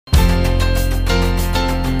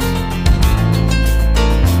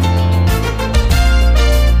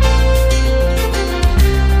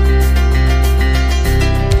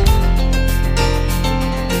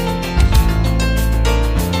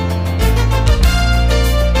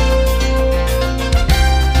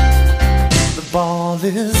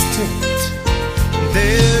this tilt.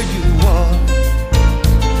 There you are,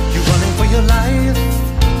 you're running for your life.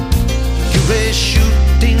 You're a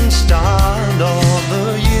shooting star, and all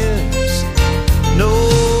the years no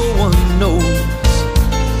one knows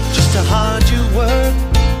just how hard you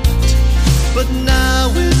worked, but now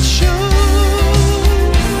it shows.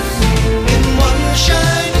 In one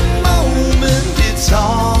shining moment, it's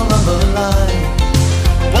all on the line.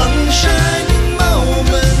 One shining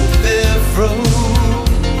moment, they're frozen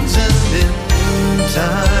in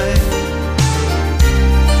time.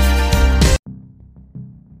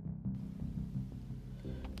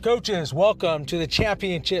 Coaches, welcome to the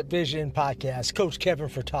Championship Vision Podcast. Coach Kevin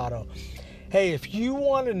Furtado. Hey, if you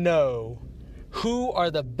want to know who are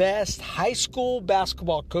the best high school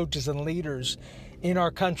basketball coaches and leaders in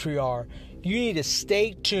our country are, you need to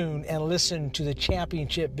stay tuned and listen to the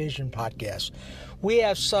Championship Vision Podcast. We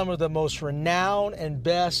have some of the most renowned and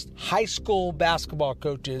best high school basketball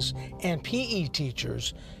coaches and PE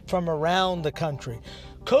teachers from around the country.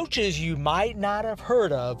 Coaches you might not have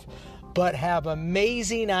heard of, but have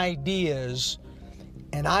amazing ideas.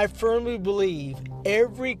 And I firmly believe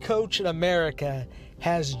every coach in America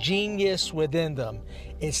has genius within them.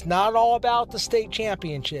 It's not all about the state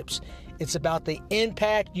championships. It's about the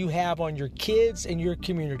impact you have on your kids and your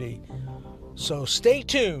community. So stay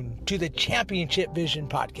tuned to the Championship Vision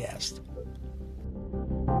Podcast.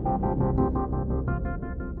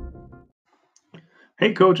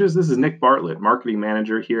 Hey coaches, this is Nick Bartlett, Marketing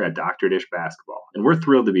Manager here at Dr. Dish Basketball, and we're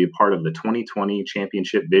thrilled to be a part of the 2020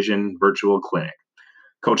 Championship Vision Virtual Clinic.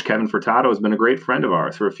 Coach Kevin Furtado has been a great friend of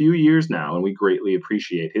ours for a few years now, and we greatly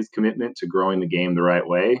appreciate his commitment to growing the game the right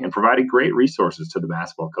way and providing great resources to the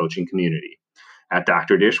basketball coaching community. At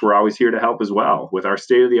Dr. Dish, we're always here to help as well with our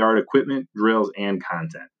state-of-the-art equipment, drills, and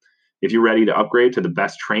content. If you're ready to upgrade to the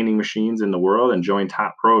best training machines in the world and join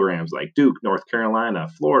top programs like Duke, North Carolina,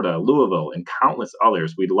 Florida, Louisville, and countless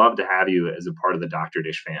others, we'd love to have you as a part of the Dr.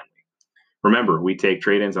 Dish family. Remember, we take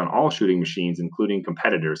trade-ins on all shooting machines, including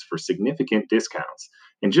competitors, for significant discounts.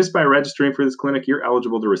 And just by registering for this clinic, you're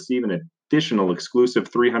eligible to receive an additional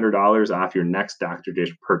exclusive $300 off your next Dr.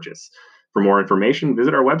 Dish purchase. For more information,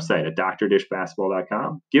 visit our website at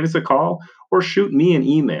drdishbasketball.com, give us a call, or shoot me an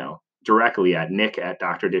email directly at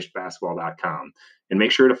nick@drdishbasketball.com. And make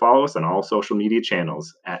sure to follow us on all social media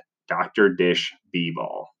channels at Dr. Dish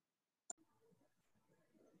B-Ball.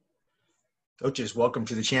 Coaches, welcome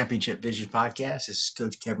to the Championship Vision Podcast. This is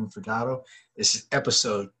Coach Kevin Furtado. This is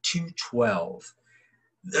episode 212.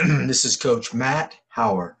 This is Coach Matt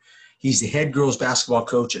Hauer. He's the head girls basketball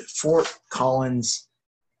coach at Fort Collins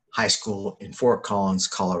High School in Fort Collins,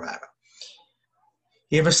 Colorado.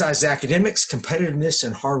 He emphasized academics, competitiveness,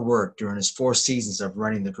 and hard work during his 4 seasons of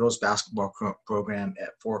running the girls basketball program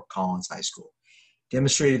at Fort Collins High School.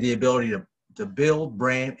 Demonstrated the ability to build,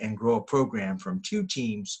 brand, and grow a program from 2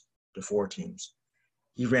 teams to 4 teams.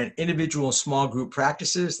 He ran individual and small group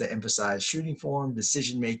practices that emphasized shooting form,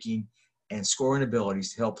 decision-making, and scoring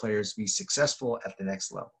abilities to help players be successful at the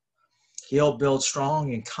next level. He helped build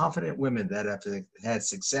strong and confident women that have had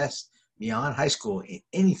success beyond high school in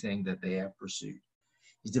anything that they have pursued.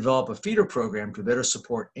 He's developed a feeder program to better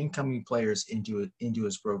support incoming players into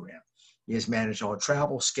his program. He has managed all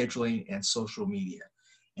travel, scheduling, and social media,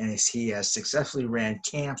 and he has successfully ran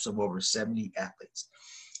camps of over 70 athletes.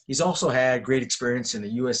 He's also had great experience in the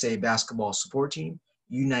USA basketball support team,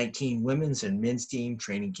 U19 women's and men's team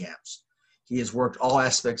training camps. He has worked all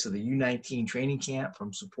aspects of the U19 training camp,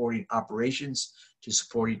 from supporting operations to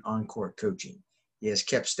supporting on-court coaching. He has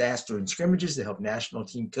kept stats during scrimmages to help national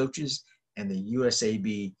team coaches and the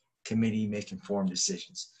USAB committee make informed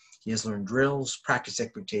decisions. He has learned drills, practice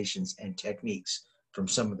expectations, and techniques from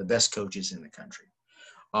some of the best coaches in the country.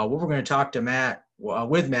 What we're going to talk to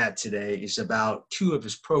with Matt today is about 2 of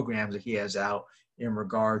his programs that he has out in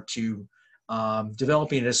regard to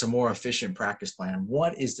developing this a more efficient practice plan.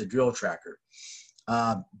 One is the drill tracker.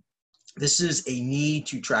 This is a need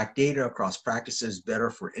to track data across practices better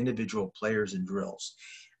for individual players and drills.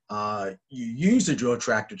 You use the drill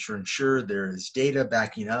tracker to ensure there is data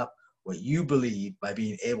backing up what you believe by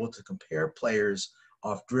being able to compare players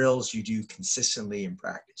off drills you do consistently in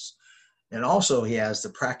practice. And also he has the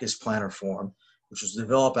practice planner form, which was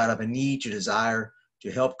developed out of a need to desire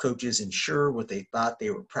to help coaches ensure what they thought they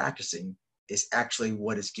were practicing is actually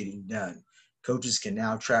what is getting done. Coaches can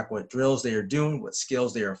now track what drills they are doing, what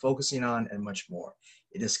skills they are focusing on, and much more.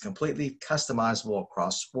 It is completely customizable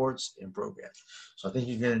across sports and programs. So I think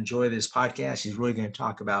you're going to enjoy this podcast. He's really going to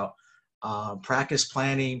talk about practice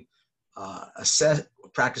planning,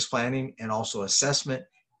 practice planning, and also assessment,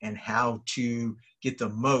 and how to get the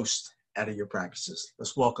most out of your practices.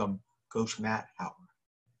 Let's welcome Coach Matt Hauer.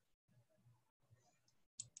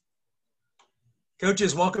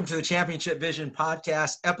 Coaches, welcome to the Championship Vision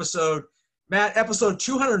podcast episode. Matt, episode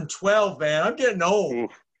 212, man. I'm getting old. Ooh,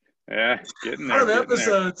 yeah, getting there. A lot of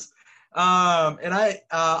episodes. And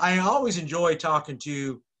I always enjoy talking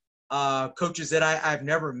to coaches that I've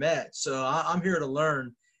never met. So I'm here to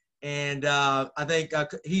learn. And I think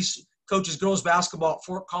he's coaches girls basketball at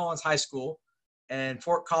Fort Collins High School and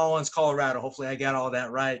Fort Collins, Colorado. Hopefully I got all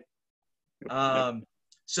that right.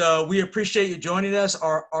 So we appreciate you joining us.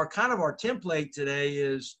 Our template today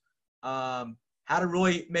is how to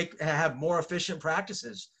really have more efficient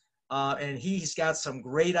practices. And he's got some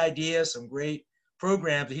great ideas, some great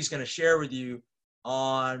programs that he's going to share with you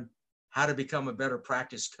on how to become a better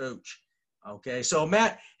practice coach. Okay. So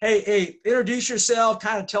Matt, hey, introduce yourself,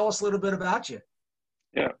 kind of tell us a little bit about you.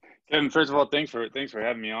 Yeah. Kevin, first of all, thanks for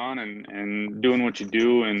having me on and doing what you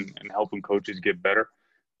do and helping coaches get better.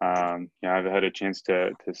 I've had a chance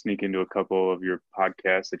to sneak into a couple of your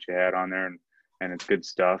podcasts that you had on there, and it's good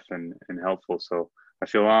stuff and helpful. So I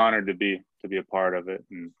feel honored to be a part of it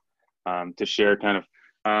and to share kind of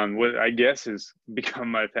what I guess has become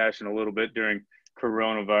my passion a little bit during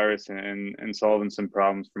coronavirus and solving some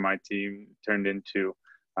problems for my team turned into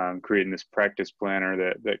creating this practice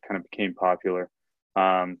planner that kind of became popular.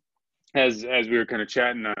 As we were kind of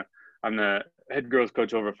chatting, I'm the head girls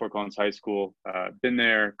coach over at Fort Collins High School. Been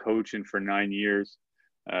there coaching for 9 years.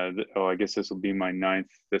 I guess this will be my 9th.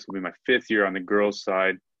 This will be my 5th year on the girls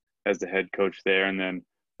side as the head coach there. And then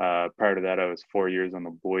prior to that, I was 4 years on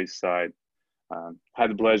the boys side.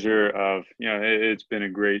 Had the pleasure of, it's been a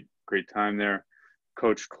great time there.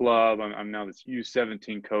 Coach club. I'm now this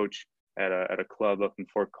U17 coach at a club up in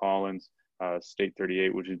Fort Collins, State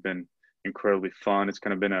 38, which has been incredibly fun. It's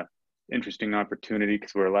kind of been a interesting opportunity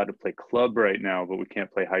because we're allowed to play club right now, but we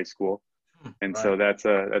can't play high school. And right. So that's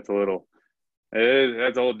a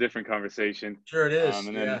whole different conversation. Sure it is.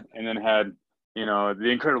 And then had, the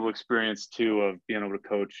incredible experience too of being able to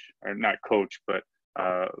coach, or not coach, but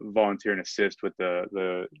volunteer and assist with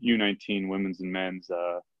the U19 women's and men's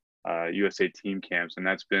USA team camps. And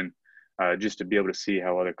that's been just to be able to see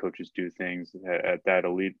how other coaches do things at that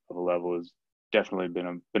elite level has definitely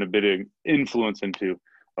been a bit of influence into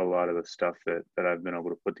a lot of the stuff that I've been able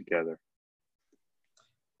to put together.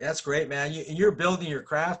 That's great, man. You're building your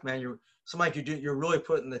craft, man. You're really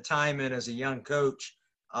putting the time in as a young coach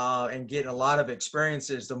and getting a lot of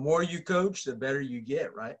experiences. The more you coach, the better you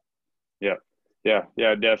get, right? Yeah,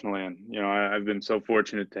 definitely. And, I've been so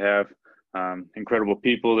fortunate to have incredible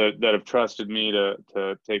people that have trusted me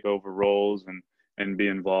to take over roles and be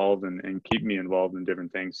involved and keep me involved in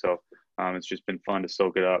different things. So it's just been fun to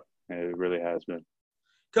soak it up. It really has been.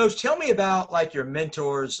 Coach, tell me about like your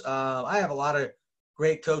mentors. I have a lot of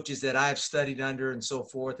great coaches that I've studied under and so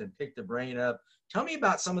forth and picked the brain up. Tell me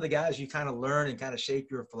about some of the guys you kind of learn and kind of shape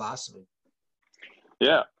your philosophy.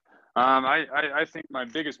 Yeah. I think my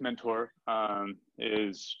biggest mentor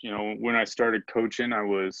is, when I started coaching, I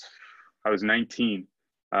was 19,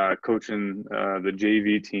 coaching the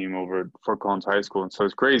JV team over at Fort Collins High School. And so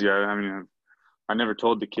it's crazy. I never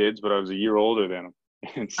told the kids, but I was a year older than them.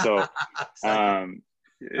 And so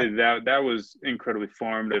that was incredibly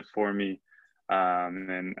formative for me.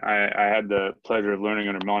 And I had the pleasure of learning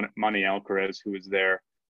under Monty Alcaraz, who was there.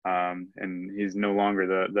 And he's no longer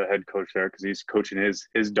the head coach there because he's coaching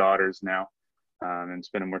his daughters now and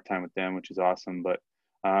spending more time with them, which is awesome. But,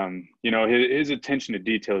 his attention to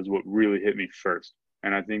detail is what really hit me first.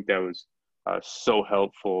 And I think that was so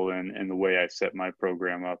helpful in the way I set my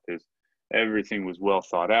program up is everything was well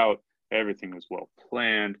thought out. Everything was well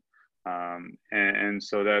planned. And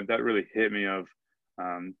so that really hit me of,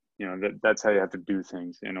 that's how you have to do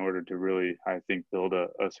things in order to really, I think, build a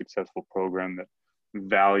successful program that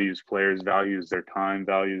values players, values their time,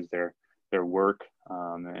 values their work,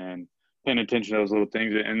 and paying attention to those little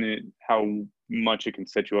things and how much it can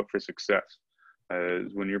set you up for success.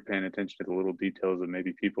 When you're paying attention to the little details that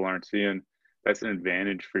maybe people aren't seeing, that's an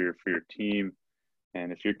advantage for your team.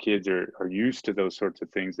 And if your kids are used to those sorts of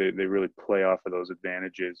things, they really play off of those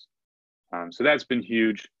advantages. So that's been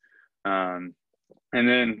huge. And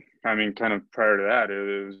then, kind of prior to that,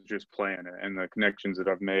 it was just playing and the connections that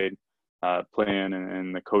I've made playing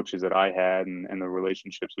and the coaches that I had and the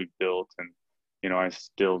relationships we've built. And, I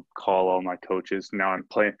still call all my coaches. Now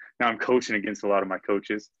I'm coaching against a lot of my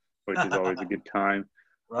coaches, which is always a good time.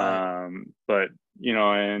 Right. But,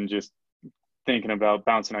 and just thinking about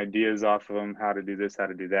bouncing ideas off of them, how to do this, how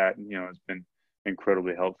to do that. And, it's been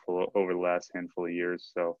incredibly helpful over the last handful of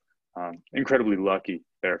years. So incredibly lucky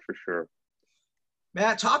there for sure.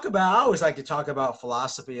 Matt, I always like to talk about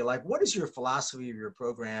philosophy. Like, what is your philosophy of your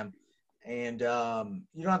program? And you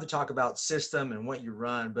don't have to talk about system and what you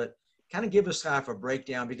run, but kind of give us half a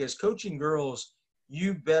breakdown, because coaching girls,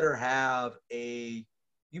 you better have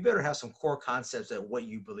some core concepts at what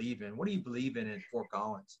you believe in. What do you believe in at Fort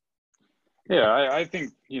Collins? Yeah, I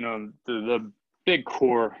think, the big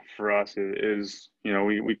core for us is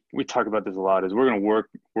we talk about this a lot, is we're going to work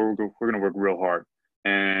real hard,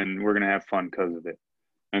 and we're going to have fun because of it.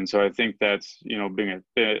 And so I think that's, been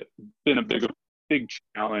a big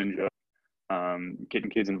challenge of getting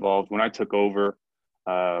kids involved. When I took over,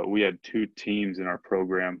 we had 2 teams in our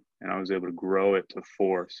program, and I was able to grow it to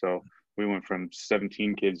 4. So we went from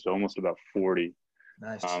 17 kids to almost about 40.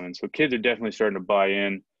 Nice. And so kids are definitely starting to buy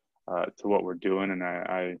in to what we're doing. And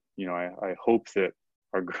I hope that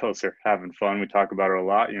our girls are having fun. We talk about it a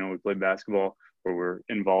lot. We play basketball, or we're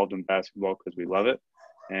involved in basketball because we love it.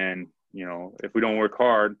 And, if we don't work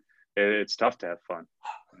hard, it's tough to have fun.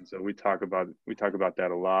 And so we talk about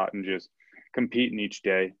that a lot, and just competing each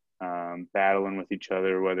day, battling with each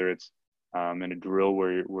other, whether it's in a drill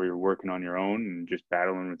where you're working on your own and just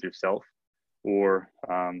battling with yourself, or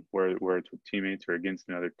where it's with teammates or against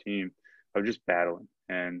another team, of just battling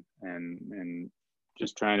and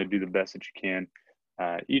just trying to do the best that you can.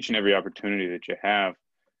 Each and every opportunity that you have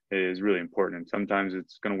is really important. And sometimes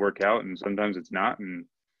it's going to work out, and sometimes it's not. And,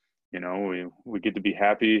 we get to be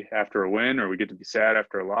happy after a win, or we get to be sad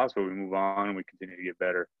after a loss, but we move on and we continue to get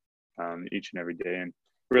better each and every day. And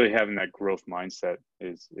really having that growth mindset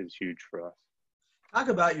is huge for us. Talk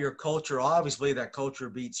about your culture. Obviously, that culture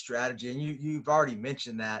beats strategy, and you've already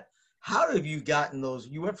mentioned that. How have you gotten those?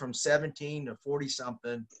 You went from 17 to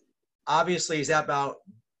 40-something. Obviously, is that about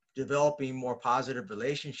developing more positive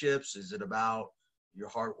relationships? Is it about your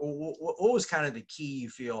heart? What was kind of the key, you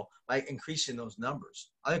feel, like increasing those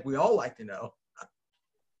numbers? I think we all like to know.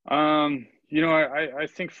 I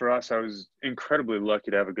think for us, I was incredibly lucky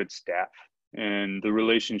to have a good staff, and the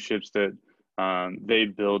relationships that they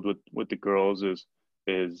build with the girls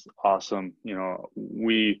is awesome.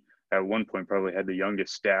 We at one point probably had the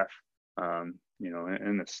youngest staff, in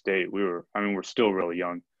the state. We're still really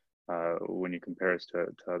young when you compare us to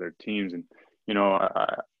other teams. And,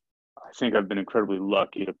 I think I've been incredibly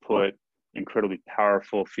lucky to put incredibly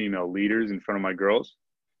powerful female leaders in front of my girls.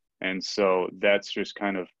 And so that's just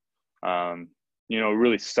kind of,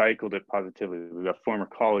 really cycled it positively. We've got former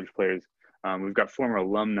college players. We've got former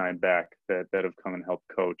alumni back that have come and helped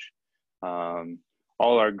coach.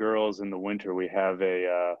 All our girls in the winter, we have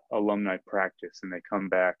a alumni practice, and they come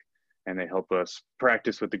back and they help us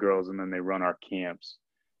practice with the girls, and then they run our camps.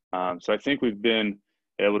 So I think we've been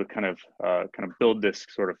able to kind of build this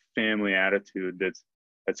sort of family attitude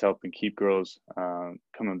that's helping keep girls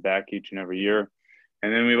coming back each and every year.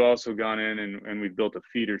 And then we've also gone in and we've built a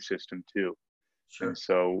feeder system too. Sure. And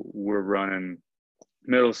so we're running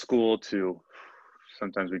middle school to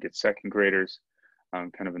sometimes we get second graders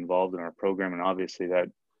kind of involved in our program. And obviously that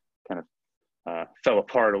kind of fell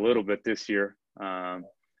apart a little bit this year.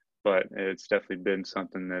 But it's definitely been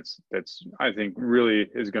something that's I think really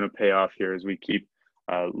is going to pay off here as we keep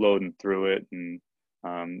loading through it and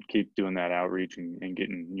keep doing that outreach and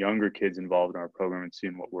getting younger kids involved in our program and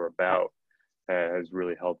seeing what we're about has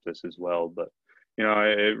really helped us as well. But,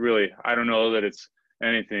 it really, I don't know that it's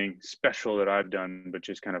anything special that I've done, but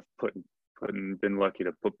just kind of been lucky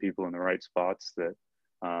to put people in the right spots that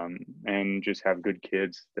and just have good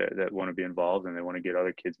kids that want to be involved, and they want to get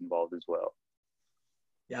other kids involved as well.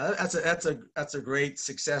 Yeah, that's a great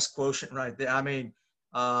success quotient right there. I mean,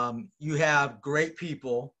 you have great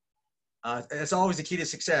people. It's always the key to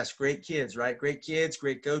success. Great kids, right? Great kids,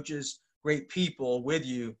 great coaches, great people with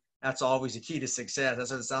you. That's always the key to success.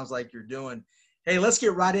 That's what it sounds like you're doing. Hey, let's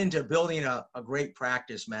get right into building a great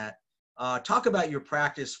practice, Matt. Talk about your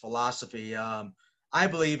practice philosophy. I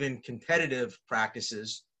believe in competitive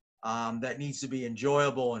practices that needs to be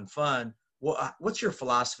enjoyable and fun. What's your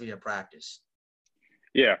philosophy of practice?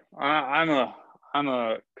 Yeah, I'm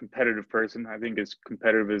a competitive person. I think as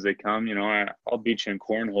competitive as they come. I'll beat you in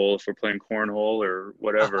cornhole if we're playing cornhole or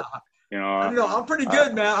whatever. I'm pretty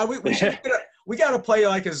good, man. We got to play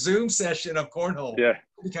like a Zoom session of cornhole. Yeah,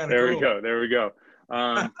 there cool. we go.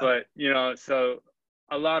 But so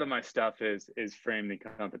a lot of my stuff is framed in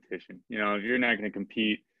competition. If you're not going to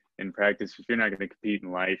compete in practice, if you're not going to compete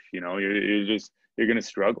in life, you're going to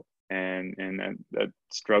struggle. And that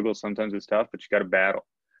struggle sometimes is tough, but you got to battle.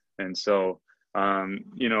 And so, a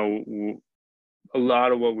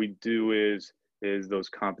lot of what we do is those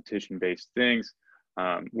competition-based things.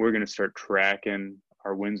 We're going to start tracking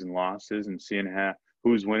our wins and losses and seeing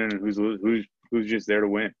who's winning and who's just there to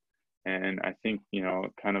win. And I think,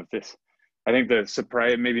 kind of this, I think the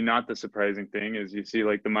surprise, maybe not the surprising thing, is you see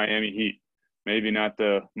like the Miami Heat, maybe not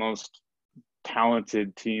the most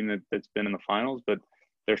talented team that's been in the finals, but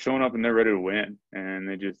they're showing up and they're ready to win. And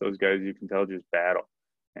those guys, you can tell, just battle.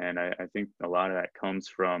 And I think a lot of that comes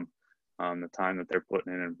from the time that they're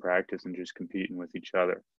putting in practice and just competing with each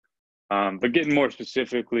other. But getting more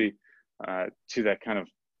specifically to that kind of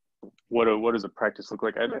what does a practice look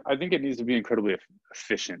like? I think it needs to be incredibly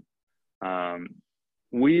efficient.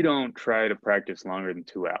 We don't try to practice longer than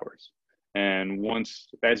 2 hours. And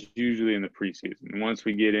that's usually in the preseason. Once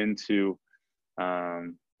we get into,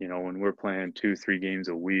 when we're playing 2-3 games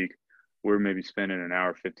a week, we're maybe spending an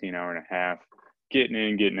hour, 15, hour and a half, getting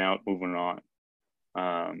in, getting out, moving on.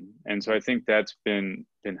 And so I think that's been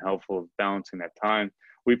helpful of balancing that time.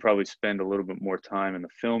 We probably spend a little bit more time in the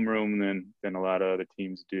film room than a lot of other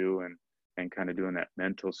teams do, and kind of doing that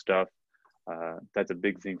mental stuff. That's a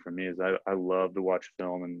big thing for me. Is I love to watch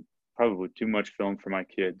film, and probably too much film for my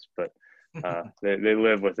kids, but they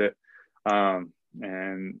live with it.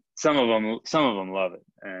 And some of them love it,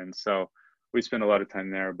 and so we spend a lot of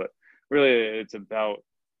time there. But really, it's about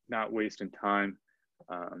not wasting time.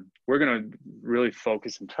 We're going to really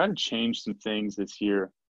focus and try to change some things this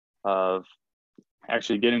year of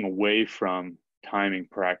actually getting away from timing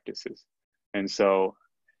practices. And so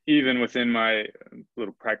even within my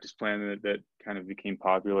little practice plan that kind of became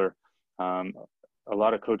popular, a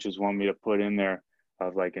lot of coaches want me to put in there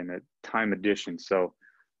of like in a time addition. So,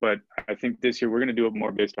 but I think this year we're going to do it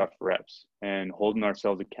more based off reps and holding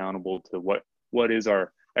ourselves accountable to what is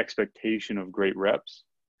our expectation of great reps.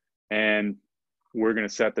 And we're going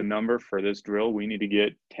to set the number for this drill. We need to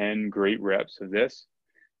get 10 great reps of this.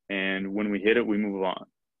 And when we hit it, we move on.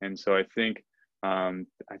 And so I think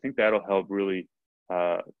that'll help really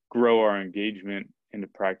grow our engagement into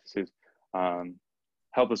practices,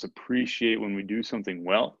 help us appreciate when we do something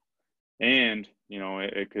well. And,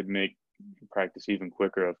 it could make practice even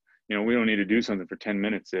quicker of, we don't need to do something for 10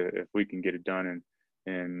 minutes if we can get it done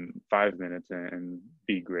in 5 minutes and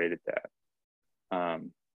be great at that.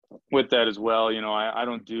 With that as well, I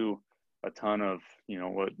don't do a ton of,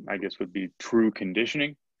 what I guess would be true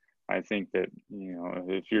conditioning. I think that,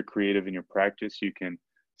 if you're creative in your practice, you can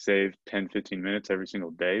save 10, 15 minutes every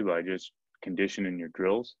single day by just conditioning your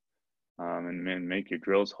drills, and make your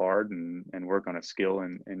drills hard and work on a skill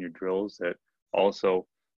in your drills that also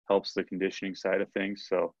helps the conditioning side of things.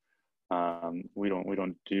 So we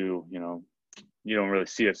don't do, you don't really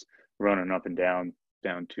see us running up and down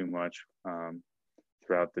too much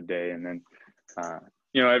throughout the day. And then,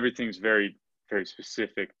 everything's very, very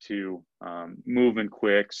specific to moving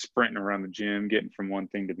quick, sprinting around the gym, getting from one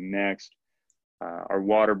thing to the next. Our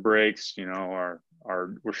water breaks, we're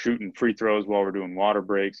shooting free throws while we're doing water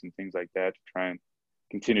breaks and things like that to try and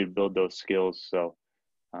continue to build those skills. So,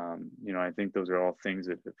 I think those are all things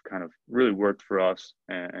that have kind of really worked for us.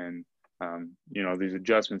 And these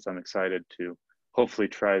adjustments I'm excited to hopefully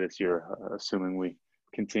try this year, assuming we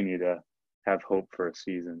continue to have hope for a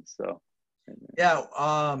season. So.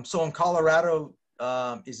 Yeah. So in Colorado,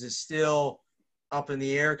 is it still up in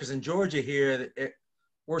the air? Because in Georgia here,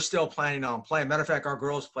 we're still planning on playing. Matter of fact, our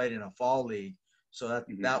girls played in a fall league, so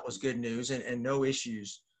that was good news and no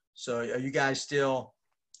issues. So are you guys still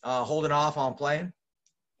holding off on playing?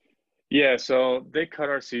 Yeah. So they cut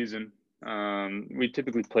our season. We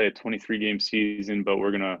typically play a 23-game season, but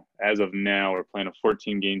as of now, we're playing a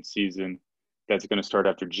 14-game season that's going to start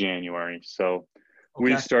after January. So. Okay.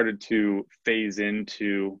 We started to phase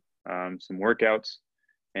into some workouts,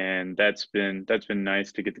 and that's been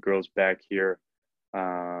nice to get the girls back here.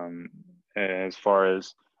 As far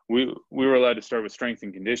as we were allowed to start with strength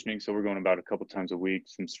and conditioning, so we're going about a couple times a week,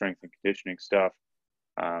 some strength and conditioning stuff,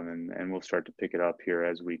 and we'll start to pick it up here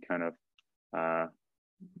as we kind of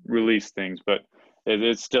release things. But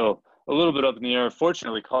it's still a little bit up in the air.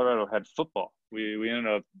 Fortunately, Colorado had football. We ended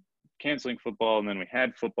up canceling football, and then we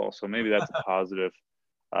had football, so maybe that's a positive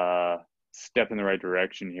step in the right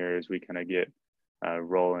direction here as we kind of get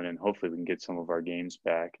rolling, and hopefully we can get some of our games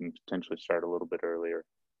back and potentially start a little bit earlier.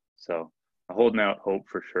 So holding out hope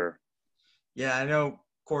for sure. Yeah, I know,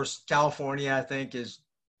 of course, California I think is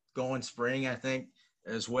going spring, I think,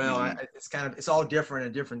 as well. Mm-hmm. It's all different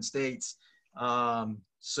in different states,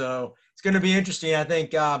 so it's going to be interesting. I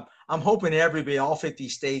think I'm hoping all 50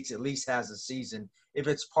 states at least has a season. If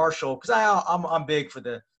it's partial, because I'm big for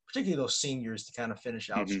particularly those seniors to kind of finish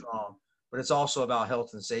out mm-hmm. strong, but it's also about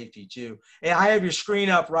health and safety too. And I have your screen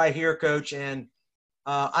up right here, Coach, and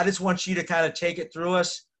I just want you to kind of take it through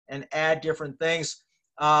us and add different things.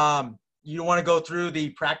 You want to go through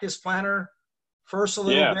the practice planner first a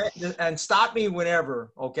little bit, and stop me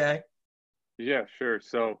whenever, okay? Yeah, sure.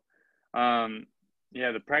 So,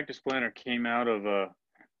 the practice planner came out of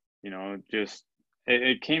just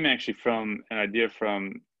it came actually from an idea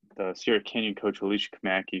from the Sierra Canyon coach, Alicia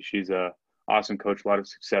Kamaki. She's a awesome coach, a lot of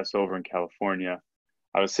success over in California.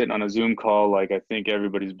 I was sitting on a Zoom call like I think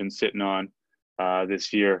everybody's been sitting on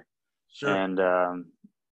this year. Sure. And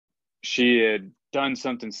she had done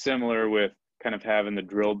something similar with kind of having the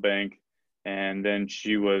drill bank, and then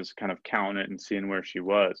she was kind of counting it and seeing where she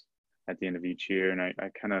was at the end of each year. And I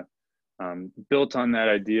kind of built on that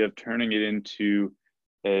idea of turning it into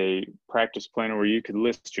a practice planner where you could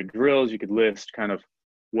list your drills, you could list kind of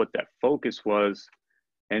what that focus was,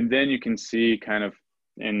 and then you can see kind of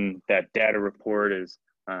in that data report is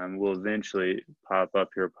will eventually pop up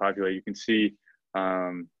here, populate. You can see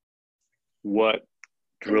what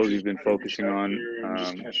drills you've been focusing on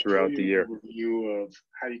throughout the year. Review of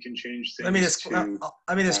how you can change things.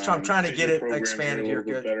 I'm trying to get it expanded here.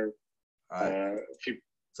 Good. Better. All right.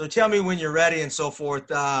 So tell me when you're ready and so forth.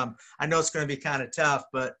 I know it's going to be kind of tough,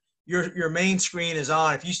 but your main screen is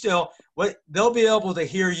on. If you still, they'll be able to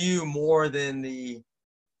hear you more than the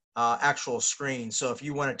actual screen. So if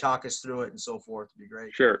you want to talk us through it and so forth, it'd be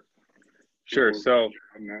great. Sure. So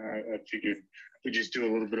I figured we just do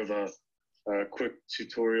a little bit of a quick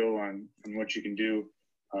tutorial on what you can do.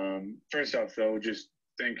 First off, though, just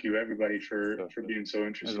thank you everybody for being so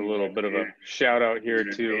interested. There's a little bit of a shout out here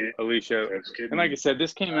to Alicia. And like I said,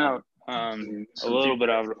 this came out a little bit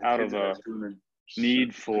out of a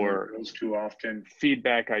need for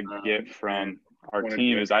feedback I get from our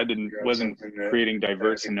team is I wasn't creating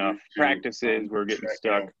diverse enough practices. We're getting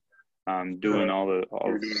stuck doing all the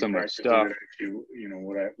similar stuff.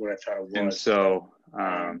 What I thought it was. And so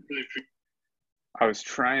I was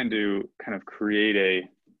trying to kind of create a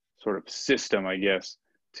sort of system, I guess,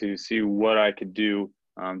 to see what I could do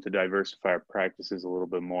to diversify our practices a little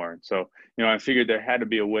bit more. So, I figured there had to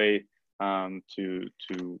be a way to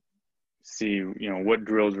see, what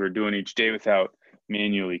drills we're doing each day without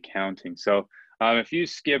manually counting. So if you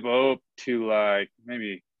skip up to like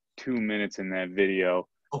maybe 2 minutes in that video,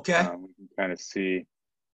 okay, we can kind of see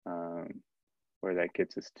where that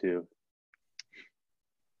gets us to.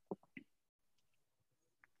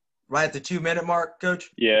 Right at the 2 minute mark,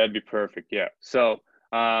 Coach? Yeah, that'd be perfect. Yeah. So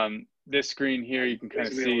this screen here, you can kind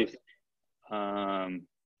of see. I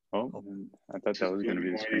thought that was going to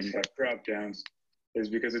be the screen. Drop downs is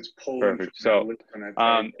because it's pulled. Perfect. So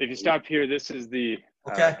if you stop here, this is the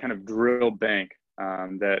kind of drill bank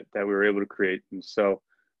that we were able to create. And so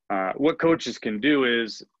what coaches can do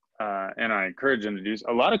is, and I encourage them to do,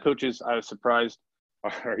 a lot of coaches, I was surprised,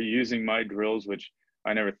 are using my drills, which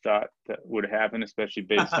I never thought that would happen, especially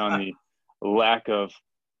based on the lack of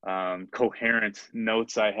coherent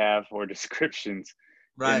notes I have or descriptions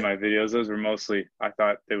in my videos. Those were mostly, I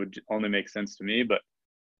thought they would only make sense to me, but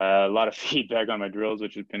a lot of feedback on my drills,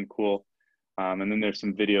 which has been cool. And then there's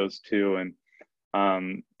some videos too.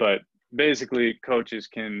 And but basically coaches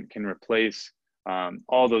can replace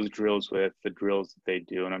all those drills with the drills that they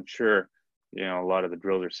do. And I'm sure, a lot of the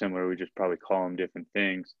drills are similar. We just probably call them different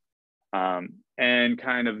things. And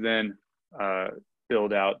kind of then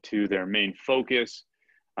build out to their main focus.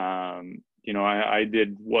 I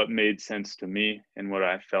did what made sense to me and what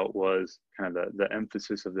I felt was kind of the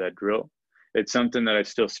emphasis of that drill. It's something that I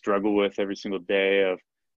still struggle with every single day of,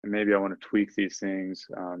 and maybe I want to tweak these things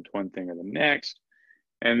to one thing or the next.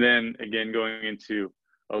 And then again, going into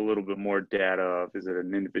a little bit more data of, is it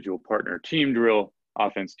an individual partner team drill,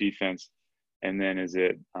 offense, defense, and then is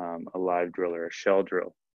it a live drill or a shell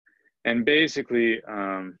drill? And basically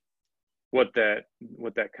what that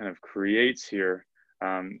kind of creates here,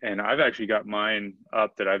 and I've actually got mine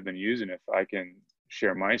up that I've been using. If I can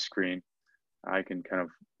share my screen, I can kind of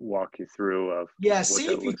walk you through of see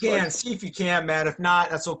if you can, Matt. If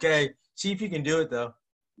not, that's okay. See if you can do it though.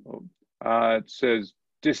 It says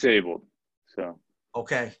disabled. So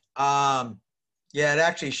okay. It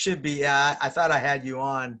actually should be. I thought I had you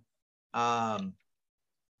on.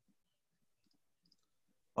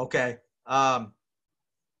 Okay. I'll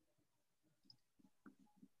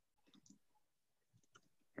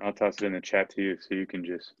toss it in the chat to you so you can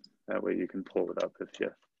just, that way you can pull it up if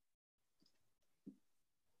you.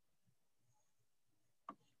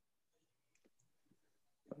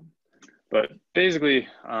 But basically,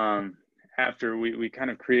 after we kind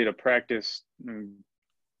of create a practice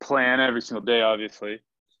plan every single day, obviously,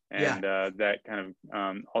 and that kind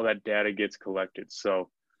of, all that data gets collected. So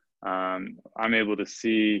I'm able to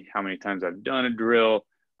see how many times I've done a drill,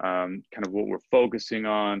 kind of what we're focusing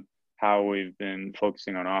on, how we've been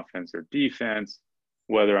focusing on offense or defense,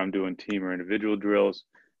 whether I'm doing team or individual drills.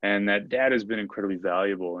 And that data has been incredibly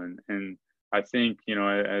valuable. And I think,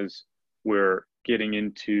 as we're getting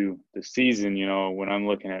into the season, you know, when I'm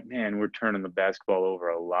looking at, man, we're turning the basketball over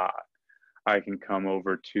a lot, I can come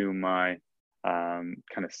over to my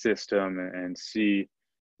kind of system and see,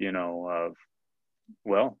 you know,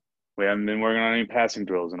 well, we haven't been working on any passing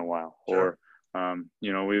drills in a while, Sure. or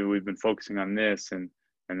you know, we've been focusing on this, and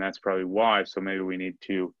that's probably why. So maybe we need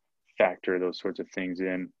to factor those sorts of things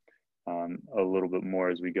in a little bit more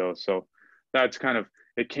as we go. So that's kind of,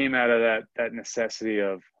 it came out of that necessity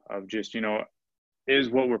of just, you know, is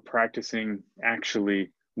what we're practicing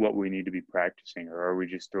actually what we need to be practicing, or are we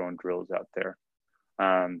just throwing drills out there?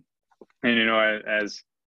 And you know,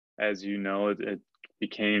 as you know, it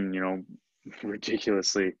became, you know,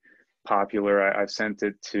 ridiculously popular. I've sent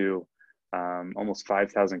it to almost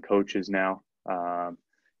 5,000 coaches now.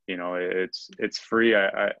 You know, it's free.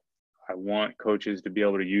 I want coaches to be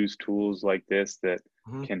able to use tools like this that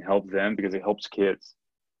can help them, because it helps kids.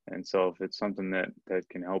 And so if it's something that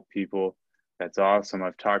can help people, that's awesome.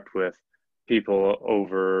 I've talked with people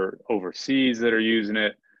overseas that are using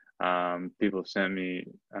it. People have sent me,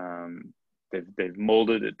 they've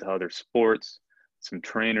molded it to other sports. Some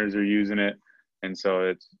trainers are using it. And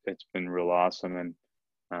so it's been real awesome. And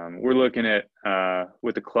we're looking at,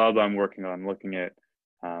 with the club I'm working on, looking at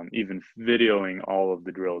even videoing all of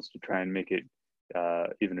the drills to try and make it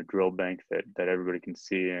even a drill bank that everybody can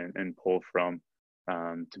see and pull from,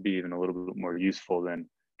 to be even a little bit more useful than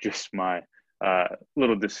just my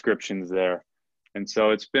little descriptions there. And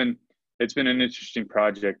so it's been an interesting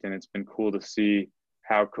project, and it's been cool to see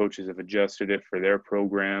how coaches have adjusted it for their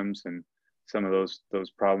programs and some of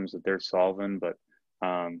those problems that they're solving. But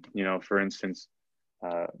you know, for instance,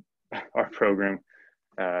 our program,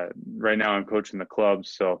 right now I'm coaching the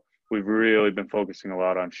clubs, so we've really been focusing a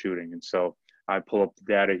lot on shooting. And so I pull up the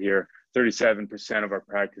data here. 37% of our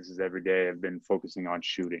practices every day have been focusing on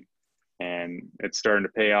shooting, and it's starting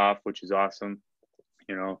to pay off, which is awesome,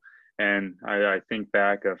 you know. And I think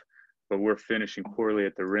back of, but we're finishing poorly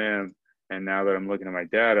at the rim, and now that I'm looking at my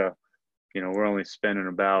data, you know, we're only spending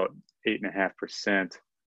about 8.5%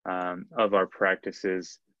 of our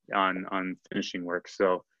practices on finishing work.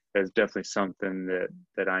 So that's definitely something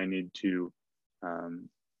that I need to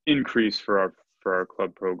increase for our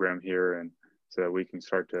club program here, and so that we can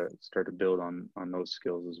start to build on those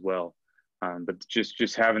skills as well. But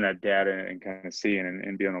just having that data and kind of seeing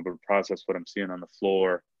and being able to process what I'm seeing on the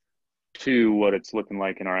floor to what it's looking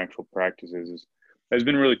like in our actual practices has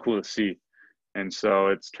been really cool to see. And so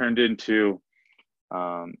it's turned into,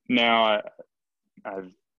 now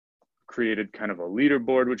I've created kind of a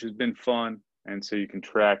leaderboard, which has been fun. And so you can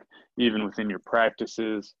track even within your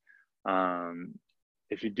practices,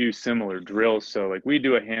 if you do similar drills. So like we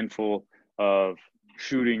do a handful of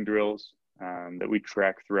shooting drills that we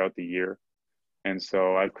track throughout the year. And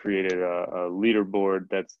so I've created a leaderboard.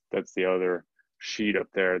 That's the other sheet up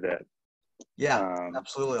there that. Yeah,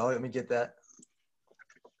 absolutely. Let me get that.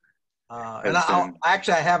 And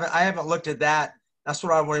I haven't looked at that. That's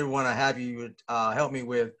what I really want to have you help me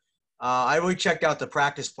with. I really checked out the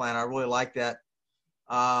practice plan. I really like that.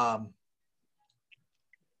 Let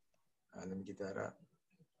me get that up.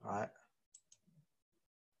 All right.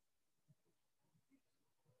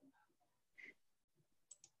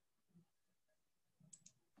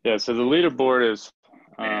 Yeah, so the leaderboard is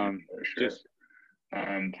just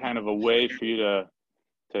kind of a way for you to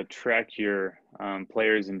track your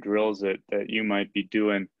players and drills that you might be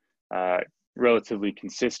doing relatively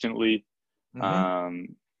consistently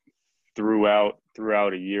throughout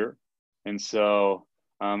a year. And so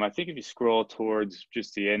I think if you scroll towards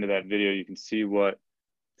just the end of that video, you can see what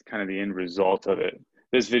kind of the end result of it.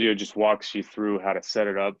 This video just walks you through how to set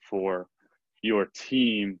it up for your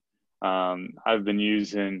team. I've been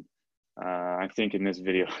using, I think in this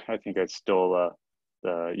video, I think I stole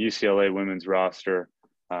the UCLA women's roster.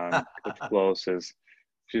 Coach Close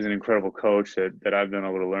she's an incredible coach that I've been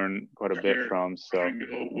able to learn quite a bit from. So,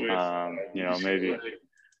 you know, maybe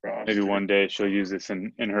one day she'll use this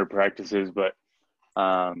in her practices, but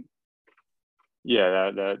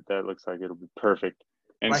yeah, that looks like it'll be perfect.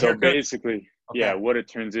 And so basically, yeah, what it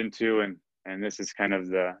turns into, and this is kind of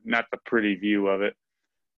not the pretty view of it,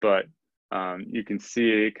 but you can see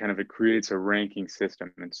it kind of, it creates a ranking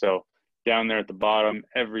system. And so down there at the bottom,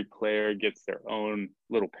 every player gets their own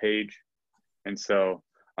little page. And so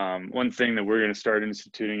one thing that we're going to start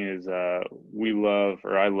instituting is I love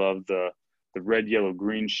the red, yellow,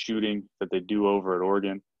 green shooting that they do over at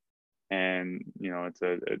Oregon. And, you know, it's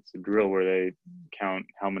a drill where they count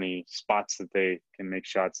how many spots that they can make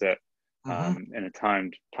shots at in a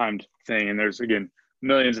timed thing. And there's, again,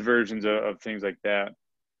 millions of versions of things like that.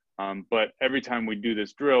 But every time we do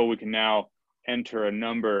this drill, we can now enter a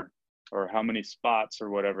number or how many spots or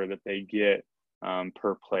whatever that they get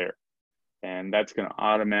per player. And that's going to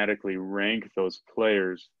automatically rank those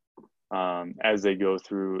players as they go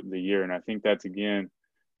through the year. And I think that's, again,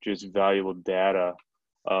 just valuable data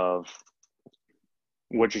of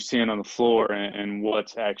what you're seeing on the floor and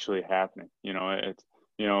what's actually happening. It's,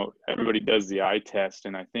 everybody does the eye test.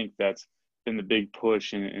 And I think that's been the big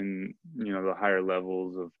push in the higher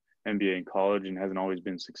levels of NBA and college, and hasn't always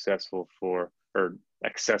been successful or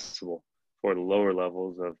accessible for the lower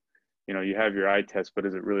levels of, you have your eye test, but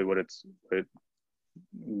is it really what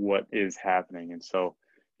is happening? And so,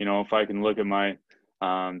 if I can look at my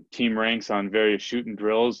team ranks on various shooting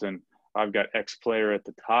drills, and I've got X player at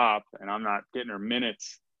the top and I'm not getting her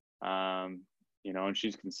minutes, and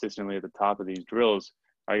she's consistently at the top of these drills,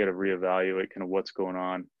 I got to reevaluate kind of what's going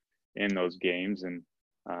on in those games. And,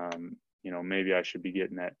 maybe I should be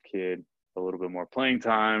getting that kid a little bit more playing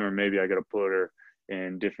time, or maybe I got to put her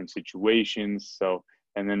in different situations. So,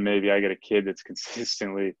 and then maybe I get a kid that's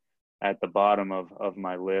consistently at the bottom of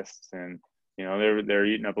my lists, and, they're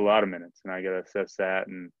eating up a lot of minutes, and I got to assess that.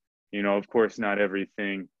 And, of course, not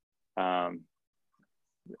everything, analytics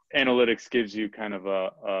gives you kind of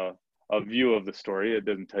a view of the story. It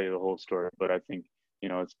doesn't tell you the whole story, but I think,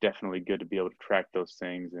 it's definitely good to be able to track those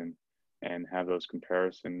things and have those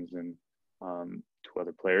comparisons and to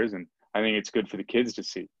other players. And I think it's good for the kids to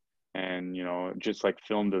see. And, just like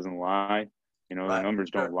film doesn't lie, the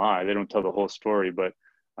numbers don't lie. They don't tell the whole story, but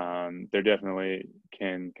they definitely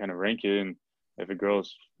can kind of rank it. And if a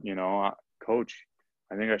girl's, coach,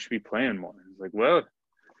 I think I should be playing more. It's like, well,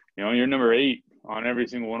 you're number 8 on every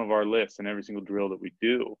single one of our lists and every single drill that we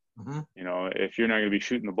do. Mm-hmm. If you're not going to be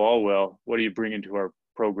shooting the ball well, what do you bring into our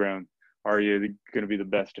program? Are you going to be the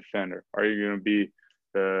best defender? Are you going to be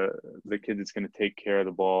the kid that's going to take care of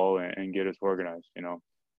the ball and get us organized,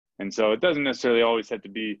 And so it doesn't necessarily always have to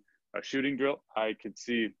be a shooting drill. I could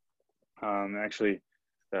see actually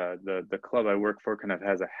the club I work for kind of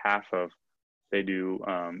has a half of, they do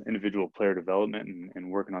individual player development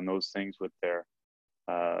and working on those things with their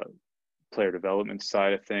player development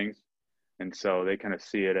side of things. And so they kind of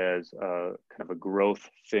see it as kind of a growth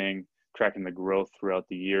thing, tracking the growth throughout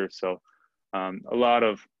the year. So a lot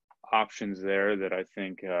of options there that I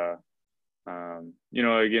think, again,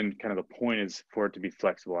 kind of the point is for it to be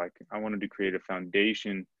flexible. I wanted to create a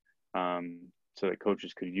foundation so that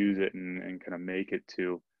coaches could use it and kind of make it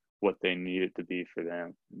to what they need it to be for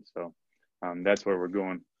them. And so that's where we're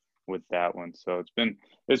going with that one. So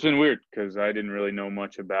it's been weird because I didn't really know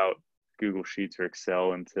much about Google Sheets or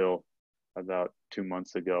Excel until about 2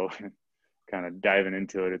 months ago. Kind of diving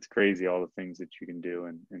into it, it's crazy all the things that you can do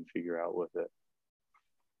and figure out with it.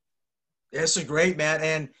 This is great, Matt.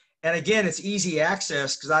 And again, it's easy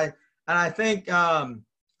access because I think I've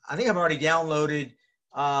already downloaded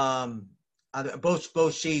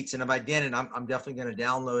both sheets, and if I didn't, I'm definitely going to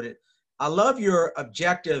download it. I love your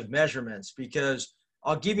objective measurements because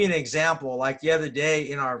I'll give you an example. Like the other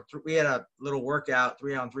day we had a little workout,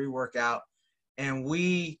 3-on-3 workout, and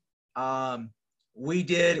we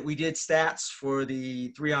did stats for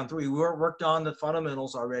the 3-on-3. We worked on the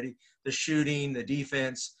fundamentals already, the shooting, the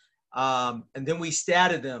defense, and then we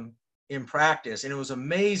statted them in practice. And it was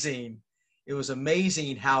amazing. It was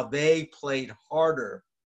amazing how they played harder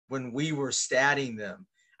when we were statting them.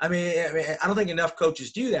 I mean, I don't think enough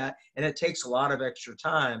coaches do that, and it takes a lot of extra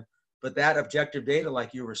time. But that objective data,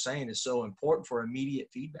 like you were saying, is so important for immediate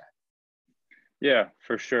feedback. Yeah,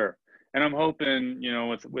 for sure. And I'm hoping,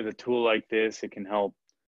 with a tool like this, it can help,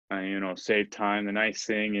 save time. The nice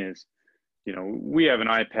thing is, we have an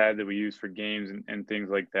iPad that we use for games and things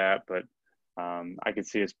like that. But I could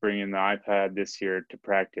see us bringing the iPad this year to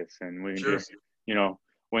practice, and we can just,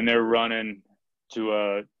 when they're running to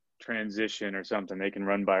a transition or something, they can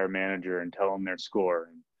run by our manager and tell them their score,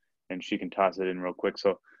 and she can toss it in real quick.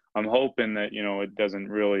 So I'm hoping that, it doesn't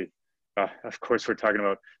really, of course, we're talking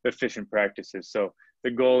about efficient practices. So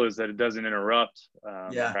the goal is that it doesn't interrupt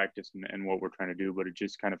practice and what we're trying to do, but it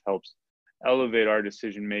just kind of helps elevate our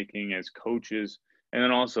decision-making as coaches, and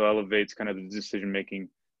then also elevates kind of the decision-making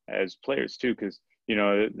as players too. Cause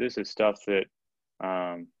this is stuff that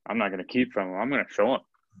I'm not going to keep from them. I'm going to show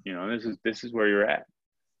them, this is where you're at.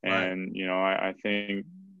 Right. And, I think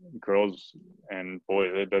girls and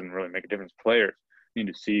boys, it doesn't really make a difference. Players need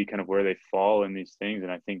to see kind of where they fall in these things.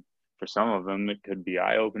 And I think for some of them, it could be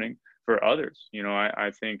eye-opening. For others,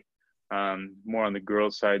 I think more on the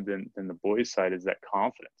girls' side than the boys' side is that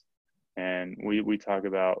confidence. And we talk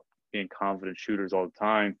about being confident shooters all the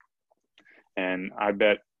time. And I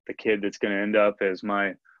bet the kid that's going to end up as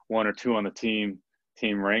my 1 or 2 on the team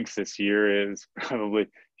ranks this year is probably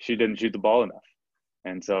she didn't shoot the ball enough.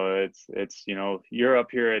 And so it's you're up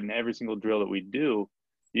here in every single drill that we do,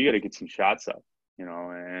 you got to get some shots up,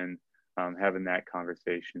 and having that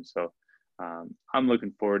conversation. So I'm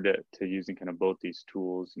looking forward to using kind of both these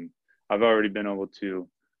tools, and I've already been able to,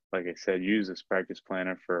 like I said, use this practice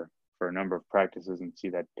planner for a number of practices and see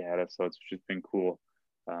that data. So it's just been cool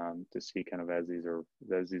to see kind of as these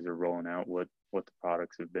are rolling out what the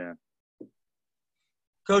products have been.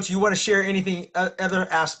 Coach, you want to share anything, other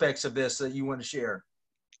aspects of this that you want to share?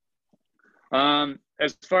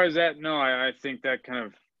 As far as that, no, I think that kind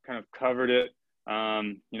of covered it.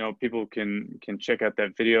 People can check out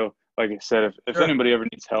that video. Like I said, if Sure. anybody ever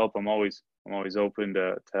needs help, I'm always open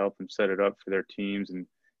to help them set it up for their teams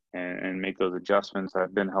and make those adjustments.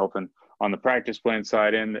 I've been helping on the practice plan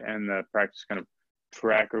side and the practice kind of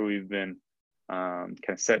tracker. We've been kind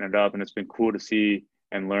of setting it up, and it's been cool to see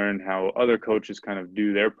and learn how other coaches kind of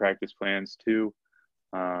do their practice plans too,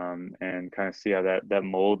 and kind of see how that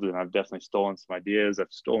molds. And I've definitely stolen some ideas. I've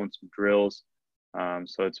stolen some drills.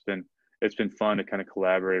 So it's been fun to kind of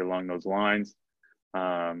collaborate along those lines.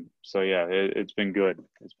 So yeah, it's been good.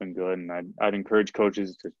 It's been good, and I'd encourage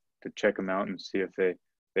coaches to check them out and see if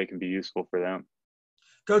they can be useful for them.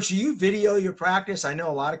 Coach, do you video your practice? I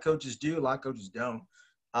know a lot of coaches do, a lot of coaches don't.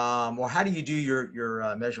 Or how do you do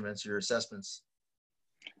your measurements, your assessments?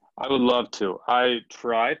 I would love to. I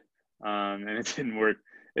tried, and it didn't work.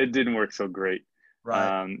 It didn't work so great.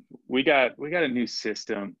 Right. We got a new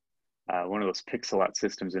system, one of those Pixelot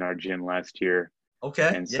systems in our gym last year.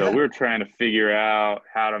 Okay. And so we were trying to figure out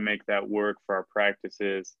how to make that work for our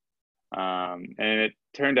practices. And it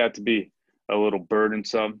turned out to be a little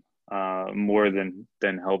burdensome, more than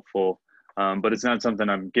helpful. But it's not something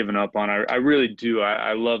I'm giving up on. I really do.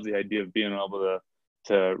 I love the idea of being able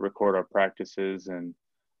to record our practices, and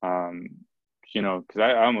because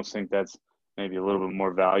I almost think that's maybe a little bit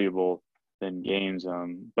more valuable than games.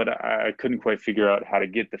 But I couldn't quite figure out how to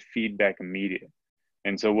get the feedback immediate.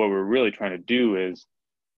 And so what we're really trying to do is,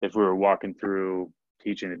 if we were walking through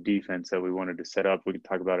teaching a defense that we wanted to set up, we could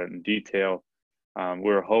talk about it in detail. We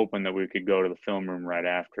were hoping that we could go to the film room right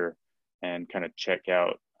after and kind of check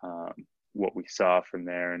out what we saw from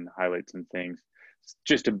there and highlight some things,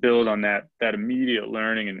 just to build on that immediate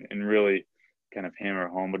learning and really kind of hammer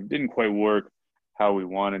home. But it didn't quite work how we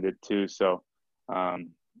wanted it to. So that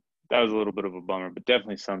was a little bit of a bummer, but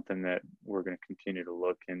definitely something that we're going to continue to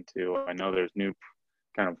look into. I know there's new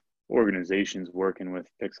kind of organizations working with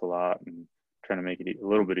Pixelot and trying to make it a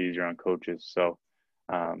little bit easier on coaches. So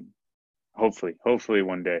hopefully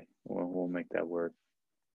one day we'll make that work.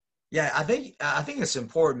 Yeah, I think it's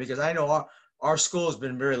important, because I know our school has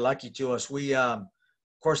been very lucky to us. We, of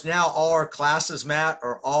course, now all our classes, Matt,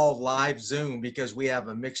 are all live Zoom, because we have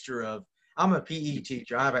a mixture of, I'm a PE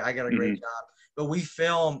teacher. I got a great job, but we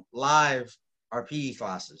film live our PE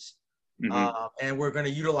classes. And we're going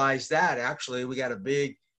to utilize that. Actually, we got a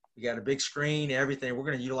big screen, everything. We're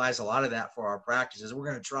going to utilize a lot of that for our practices. We're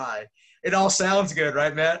going to try. It all sounds good,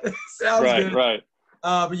 right, Matt? Sounds good. Right.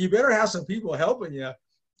 But you better have some people helping you.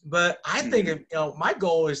 But I think, my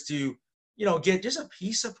goal is to, get just a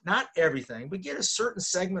piece of, not everything, but get a certain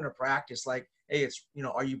segment of practice. Like, hey, it's,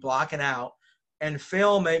 are you blocking out, and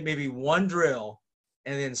film maybe one drill,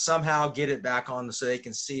 and then somehow get it back on so they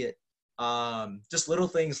can see it. Just little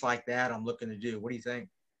things like that I'm looking to do. What do you think?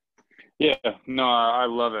 Yeah, no, I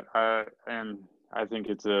love it. And I think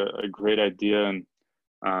it's a great idea. And,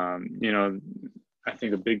 I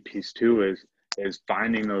think a big piece too is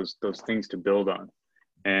finding those things to build on.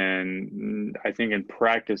 And I think in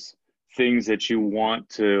practice, things that you want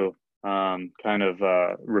to kind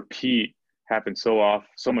of repeat happen so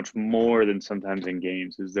much more than sometimes in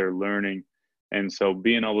games, is they're learning. And so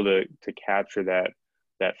being able to capture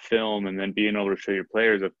that film, and then being able to show your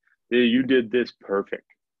players of, you did this perfect,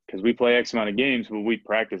 because we play X amount of games, but we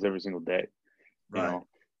practice every single day. Right.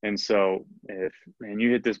 And so if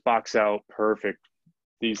you hit this box out perfect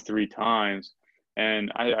these 3 times,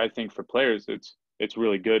 and I think for players it's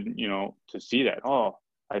really good, to see that, oh,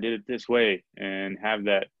 I did it this way, and have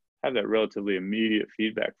that relatively immediate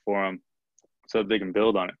feedback for them, so that they can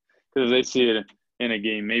build on it. Because if they see it in a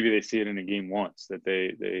game, maybe they see it in a game once, that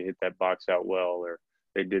they hit that box out well, or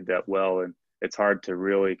they did that well, and it's hard to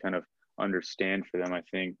really kind of understand for them, I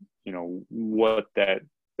think, what the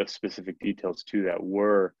specific details to that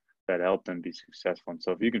were that helped them be successful. And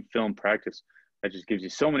so if you can film practice, that just gives you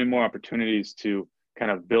so many more opportunities to kind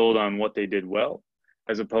of build on what they did well,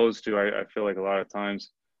 as opposed to, I feel like a lot of times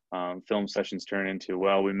film sessions turn into,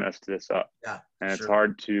 well, we messed this up. Yeah, and sure. It's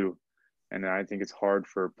hard to, and I think it's hard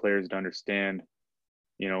for players to understand,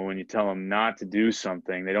 when you tell them not to do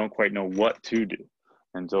something, they don't quite know what to do.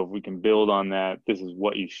 And so if we can build on that, this is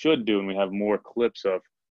what you should do, and we have more clips of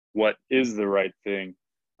what is the right thing,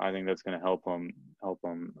 I think that's going to help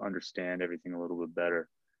them understand everything a little bit better.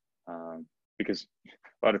 Because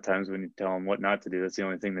a lot of times when you tell them what not to do, that's the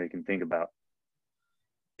only thing they can think about.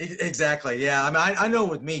 Exactly. Yeah. I mean, I know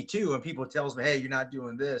with me too, when people tells me, hey, you're not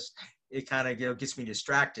doing this, it kind of gets me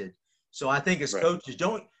distracted. So I think as coaches,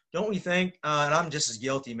 don't we think, and I'm just as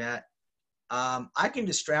guilty, Matt, I can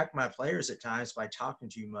distract my players at times by talking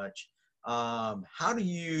too much. How do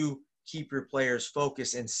you keep your players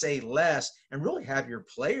focused and say less and really have your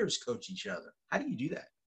players coach each other? How do you do that?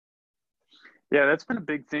 Yeah, that's been a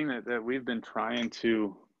big thing that we've been trying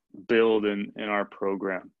to build in our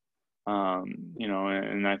program.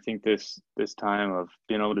 And I think this time of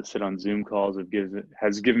being able to sit on Zoom calls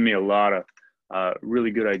has given me a lot of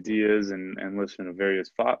really good ideas and listen to various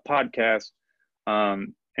podcasts,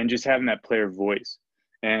 and just having that player voice.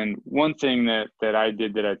 And one thing that I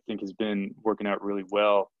did that I think has been working out really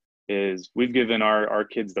well is we've given our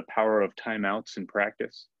kids the power of timeouts in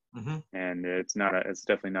practice. Mm-hmm. And it's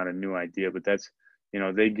definitely not a new idea, but that's,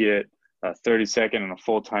 they get a 30-second and a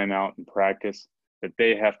full timeout in practice that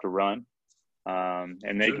they have to run.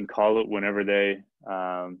 And they can call it whenever they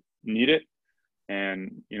need it.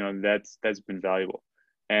 And, that's been valuable.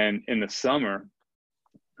 And in the summer,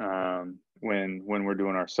 when we're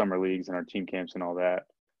doing our summer leagues and our team camps and all that,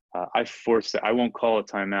 I won't call a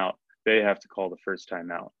timeout. They have to call the first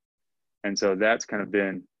timeout. And so that's kind of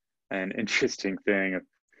been an interesting thing.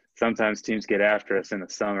 Sometimes teams get after us in the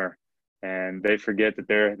summer and they forget that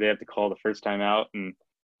they have to call the first timeout,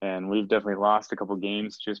 and we've definitely lost a couple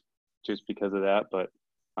games just because of that. But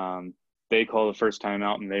they call the first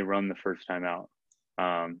timeout and they run the first timeout.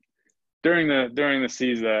 During the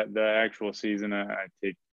season, the actual season, I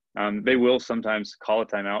think they will sometimes call a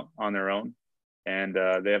timeout on their own, and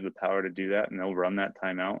they have the power to do that, and they'll run that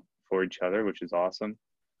timeout for each other, which is awesome.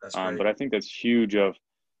 That's great. But I think that's huge.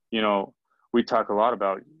 We talk a lot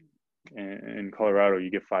about in Colorado, you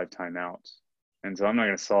get 5 timeouts, and so I'm not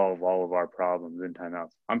going to solve all of our problems in timeouts.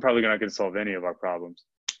 I'm probably not going to solve any of our problems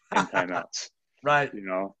in timeouts. Right.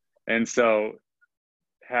 And so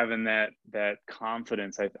having that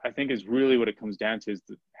confidence, I think is really what it comes down to, is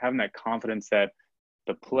having that confidence that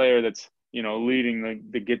the player that's, leading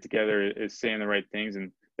the get together is saying the right things,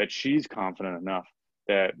 and that she's confident enough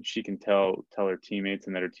that she can tell her teammates,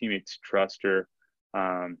 and that her teammates trust her,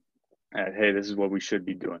 that, hey, this is what we should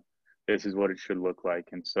be doing. This is what it should look like.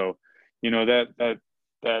 And so,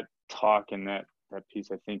 that talk and that piece,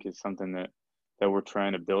 I think, is something that we're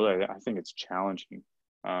trying to build. I think it's challenging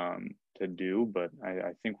to do, but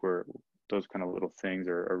I think those kind of little things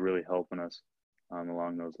are really helping us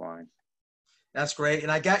along those lines. That's great.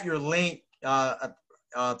 And I got your link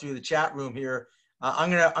through the chat room here. I'm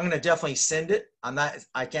gonna definitely send it.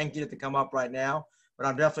 I can't get it to come up right now, but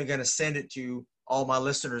I'm definitely gonna send it to all my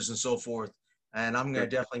listeners and so forth. And I'm gonna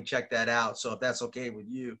definitely check that out. So if that's okay with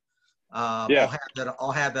you, I'll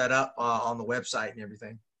have that up on the website and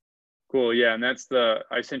everything. Cool. Yeah. And I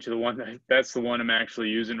sent you the one that's the one I'm actually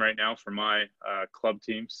using right now for my club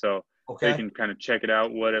team. So they can kind of check it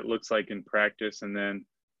out, what it looks like in practice. And then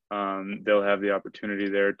they'll have the opportunity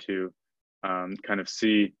there to kind of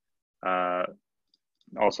see,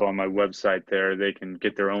 also on my website there, they can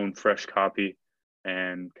get their own fresh copy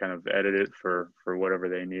and kind of edit it for whatever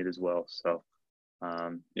they need as well. So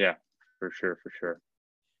yeah, for sure.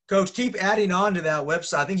 Coach, keep adding on to that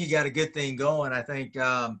website. I think you got a good thing going. I think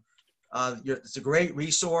it's a great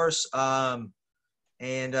resource. And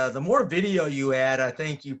the more video you add, I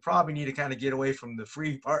think you probably need to kind of get away from the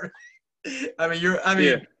free part. You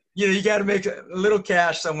got to make a little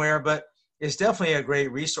cash somewhere, but it's definitely a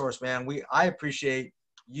great resource, man. I appreciate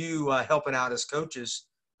you helping out as coaches.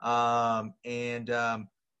 Hey,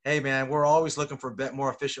 man, we're always looking for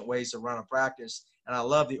more efficient ways to run a practice. And I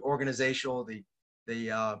love the organizational, the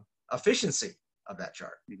efficiency of that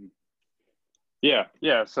chart. Mm-hmm. Yeah.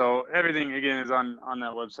 So everything, again, is on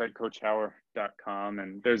that website, coachhauer.com.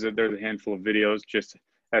 And there's a handful of videos just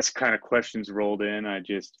as kind of questions rolled in. I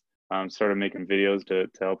just started making videos to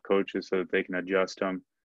help coaches so that they can adjust them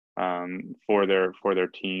for their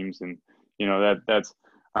teams. And, that's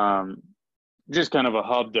just kind of a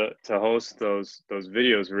hub to host those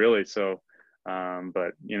videos, really. So,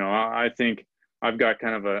 but, I think I've got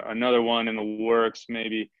kind of another one in the works.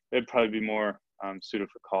 Maybe it'd probably be more suited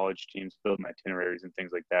for college teams, building itineraries and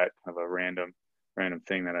things like that. Kind of a random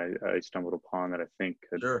thing that I stumbled upon that I think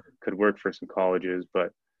could work for some colleges.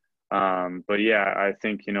 But yeah, I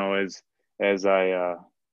think, as I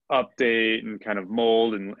update and kind of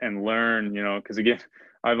mold and learn, because again,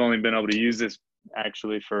 I've only been able to use this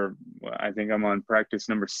actually I think I'm on practice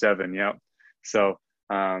number 7. Yep. So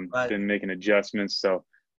been making adjustments. So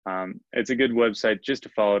it's a good website just to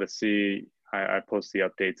follow to see. I post the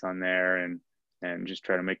updates on there and just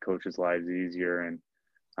try to make coaches' lives easier.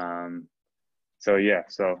 And so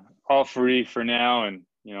all free for now. And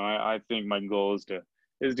I think my goal is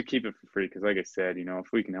to keep it for free, because like I said, if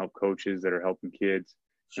we can help coaches that are helping kids,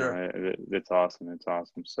 Sure. That's awesome. It's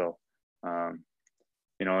awesome. So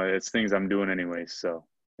it's things I'm doing anyway, so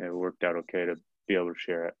it worked out okay to be able to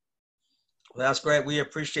share it. Well, that's great. We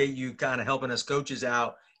appreciate you kind of helping us coaches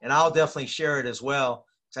out, and I'll definitely share it as well,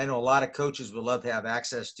 because I know a lot of coaches would love to have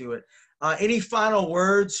access to it. Any final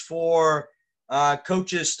words for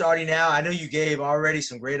coaches starting out? I know you gave already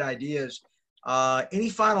some great ideas. Any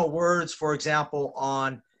final words, for example,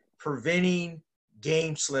 on preventing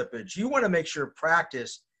game slippage? You want to make sure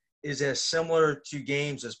practice is as similar to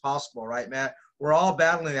games as possible, right, Matt? We're all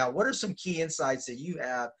battling that. What are some key insights that you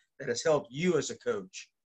have that has helped you as a coach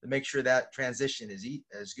to make sure that transition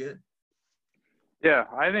is good? Yeah,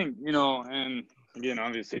 I think, and again,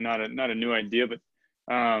 obviously not a new idea, but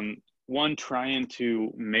one, trying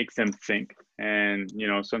to make them think. And,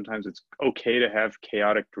 sometimes it's okay to have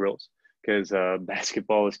chaotic drills, because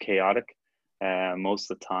basketball is chaotic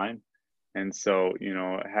most of the time. And so,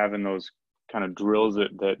 having those kind of drills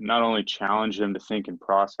that not only challenge them to think and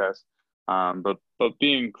process, but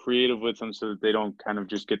being creative with them so that they don't kind of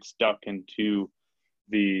just get stuck into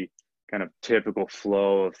the kind of typical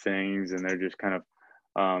flow of things, and they're just kind of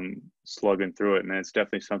slugging through it. And it's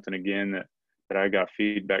definitely something, again, that I got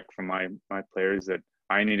feedback from my players that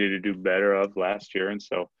I needed to do better of last year. And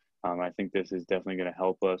so I think this is definitely going to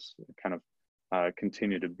help us kind of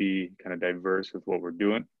continue to be kind of diverse with what we're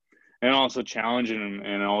doing, and also challenging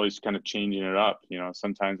and always kind of changing it up.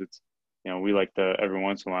 Sometimes it's, we like to, every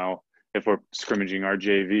once in a while, if we're scrimmaging our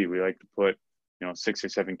JV, we like to put, 6 or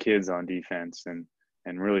 7 kids on defense and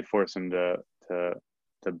really force them to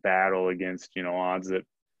battle against, odds that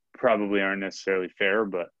probably aren't necessarily fair.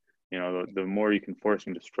 But, the more you can force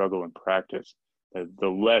them to struggle in practice, the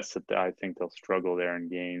less that I think they'll struggle there in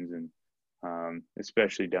games. And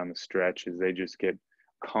especially down the stretch, as they just get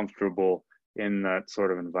comfortable in that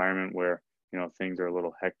sort of environment where, things are a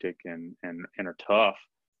little hectic and are tough.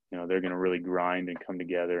 They're going to really grind and come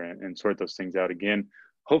together and sort those things out again,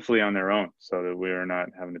 hopefully on their own, so that we're not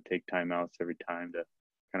having to take timeouts every time to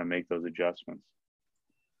kind of make those adjustments.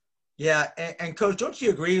 Yeah, and Coach, don't you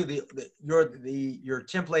agree with your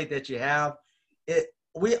template that you have?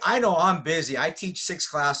 I know I'm busy. I teach 6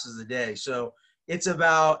 classes a day, so it's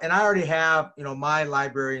about, and I already have my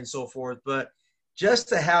library and so forth, but just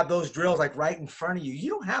to have those drills like right in front of you, you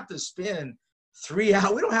don't have to spend 3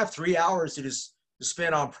 hours. We don't have 3 hours to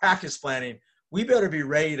spend on practice planning. We better be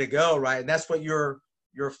ready to go, right? And that's what your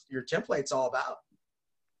template's all about.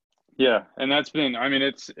 Yeah, and that's been,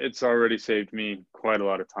 it's already saved me quite a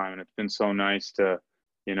lot of time, and it's been so nice to,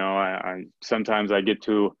 I sometimes I get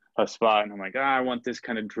to a spot and I'm like, I want this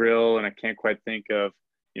kind of drill, and I can't quite think of,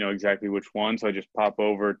 exactly which one. So I just pop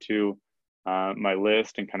over to my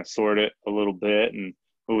list and kind of sort it a little bit, and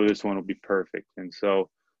this one will be perfect. And so,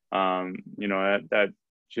 that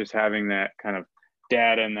just having that kind of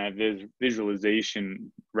data and that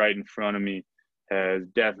visualization right in front of me has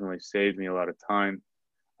definitely saved me a lot of time.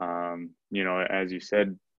 As you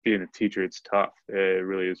said, being a teacher, it's tough. It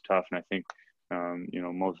really is tough. And I think,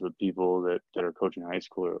 most of the people that are coaching high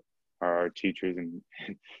school are our teachers, and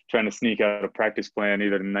trying to sneak out a practice plan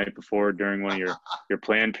either the night before or during one of your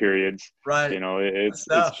plan periods. Right. It's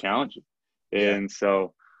challenging. Yeah. And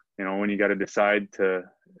so, when you got to decide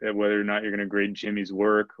whether or not you're going to grade Jimmy's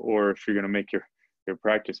work, or if you're going to make your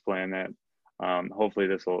practice plan, that hopefully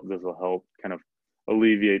this will help kind of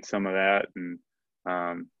alleviate some of that, and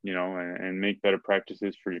and make better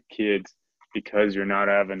practices for your kids, because you're not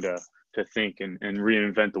having to think and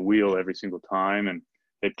reinvent the wheel every single time. And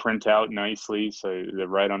they print out nicely, so they're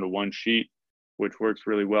right onto one sheet, which works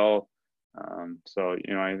really well. So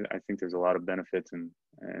I think there's a lot of benefits in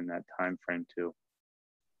that time frame too.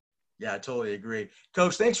 Yeah, I totally agree.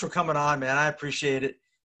 Coach, thanks for coming on, man. I appreciate it.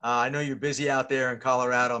 I know you're busy out there in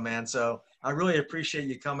Colorado, man. So I really appreciate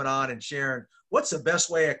you coming on and sharing. What's the best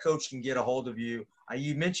way a coach can get a hold of you?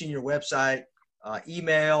 You mentioned your website,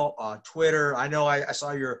 email, Twitter. I know I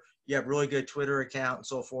saw you have a really good Twitter account and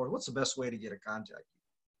so forth. What's the best way to get a contact?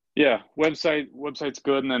 Yeah, website's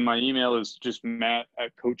good. And then my email is just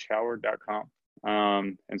matt@coachhoward.com.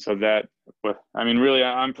 And so really,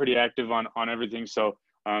 I'm pretty active on everything. So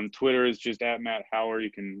Twitter is just @MattHoward.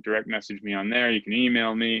 You can direct message me on there. You can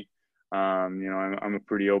email me. I'm a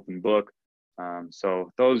pretty open book.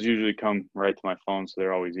 So those usually come right to my phone, so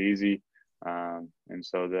they're always easy. And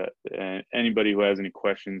so that anybody who has any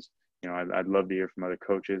questions, I'd love to hear from other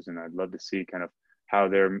coaches, and I'd love to see kind of how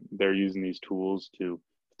they're using these tools to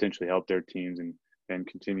potentially help their teams and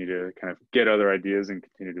continue to kind of get other ideas and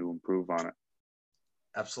continue to improve on it.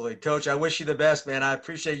 Absolutely. Coach, I wish you the best, man. I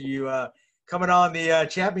appreciate you coming on the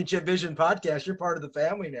Championship Vision podcast. You're part of the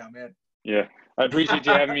family now, man. Yeah, I appreciate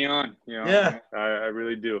you having me on. Yeah, I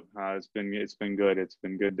really do. It's been good. It's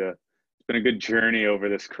been a good journey over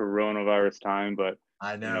this coronavirus time, but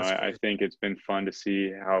I know. I think it's been fun to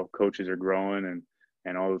see how coaches are growing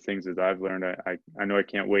and all the things that I've learned. I know I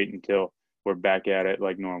can't wait until we're back at it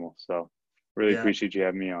like normal. So really appreciate you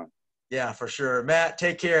having me on. Yeah, for sure. Matt,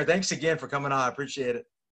 take care. Thanks again for coming on. I appreciate it.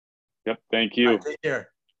 Yep. Thank you. Right, take care.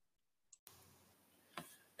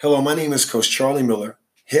 Hello, my name is Coach Charlie Miller,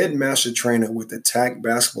 Head Master Trainer with the TAC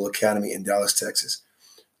Basketball Academy in Dallas, Texas.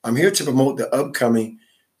 I'm here to promote the upcoming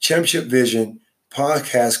Championship Vision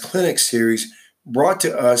podcast clinic series brought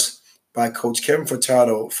to us by Coach Kevin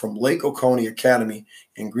Furtado from Lake Oconee Academy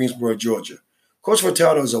in Greensboro, Georgia. Coach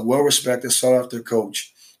Furtado is a well-respected, sought-after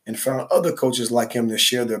coach and found other coaches like him to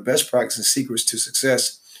share their best practices and secrets to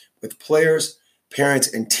success with players,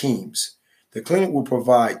 parents, and teams. The clinic will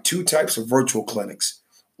provide 2 types of virtual clinics: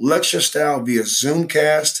 lecture style via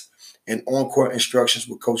Zoomcast and on-court instructions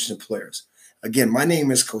with coaches and players. Again, my name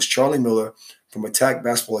is Coach Charlie Miller from Attack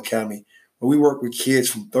Basketball Academy, where we work with kids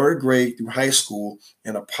from 3rd grade through high school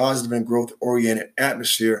in a positive and growth-oriented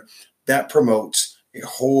atmosphere that promotes a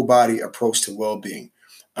whole-body approach to well-being.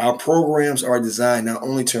 Our programs are designed not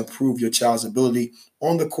only to improve your child's ability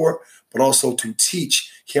on the court, but also to teach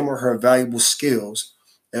him or her valuable skills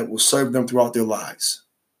that will serve them throughout their lives.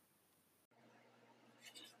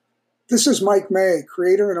 This is Mike May,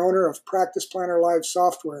 creator and owner of Practice Planner Live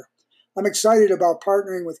software. I'm excited about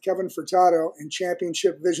partnering with Kevin Furtado and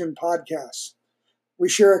Championship Vision podcasts. We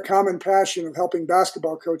share a common passion of helping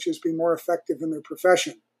basketball coaches be more effective in their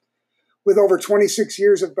profession. With over 26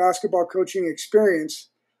 years of basketball coaching experience,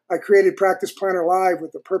 I created Practice Planner Live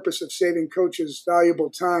with the purpose of saving coaches valuable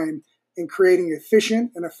time in creating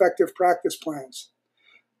efficient and effective practice plans.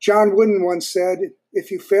 John Wooden once said,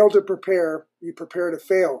 "If you fail to prepare, you prepare to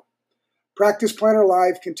fail." Practice Planner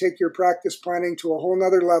Live can take your practice planning to a whole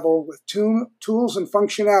nother level with tools and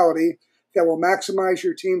functionality that will maximize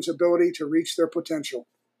your team's ability to reach their potential.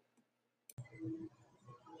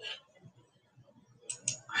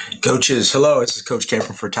 Coaches, hello. This is Coach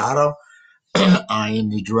Kevin Furtado. I am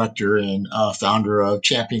the director and founder of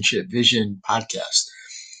Championship Vision podcast.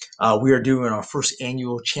 We are doing our first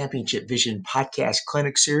annual Championship Vision podcast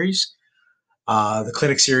clinic series. The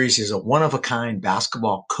clinic series is a one-of-a-kind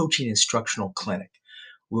basketball coaching instructional clinic.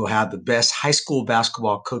 We will have the best high school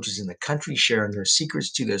basketball coaches in the country sharing their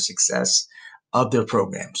secrets to their success of their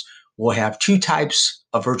programs. We'll have 2 types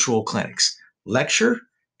of virtual clinics: lecture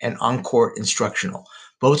and on-court instructional.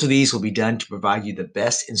 Both of these will be done to provide you the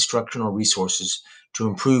best instructional resources to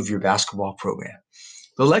improve your basketball program.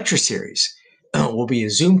 The lecture series will be a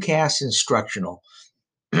Zoomcast instructional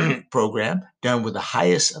program done with the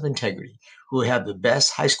highest of integrity. We will have the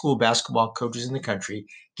best high school basketball coaches in the country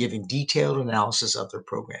giving detailed analysis of their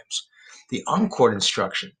programs. The on-court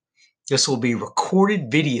instruction. This will be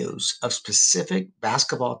recorded videos of specific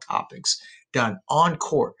basketball topics done on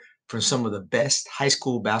court from some of the best high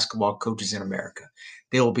school basketball coaches in America.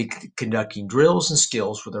 They will be conducting drills and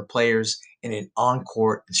skills for their players in an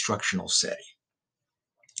on-court instructional setting.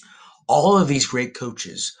 All of these great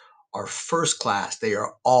coaches are first class. They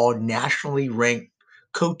are all nationally ranked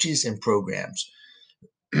coaches and programs.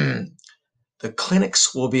 The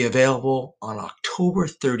clinics will be available on October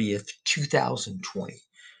 30th, 2020.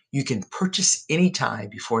 You can purchase anytime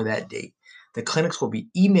before that date. The clinics will be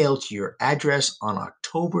emailed to your address on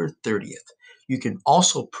October 30th. You can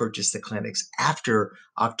also purchase the clinics after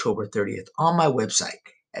October 30th on my website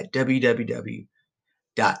at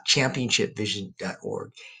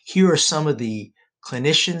www.championshipvision.org. Here are some of the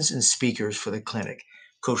clinicians and speakers for the clinic.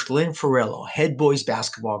 Coach Lynn Farello, head boys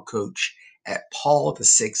basketball coach at Paul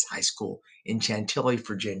VI High School in Chantilly,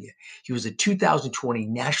 Virginia. He was a 2020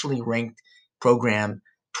 nationally ranked program,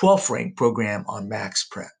 12th ranked program on Max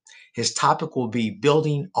Prep. His topic will be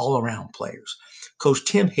building all-around players. Coach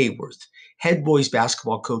Tim Hayworth, head boys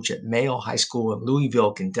basketball coach at Mayo High School in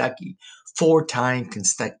Louisville, Kentucky, 4-time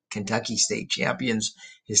Kentucky State champions.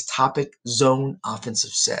 His topic, zone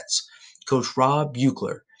offensive sets. Coach Rob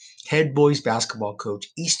Buechler, head boys basketball coach,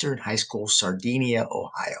 Eastern High School, Sardinia,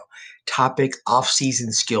 Ohio. Topic,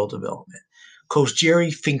 off-season skill development. Coach Jerry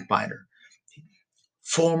Finkbeiner,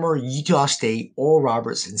 former Utah State, Oral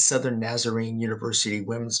Roberts, and Southern Nazarene University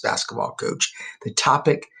women's basketball coach. The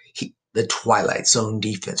topic, the Twilight Zone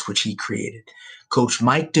defense, which he created. Coach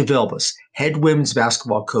Mike DeVilbiss, head women's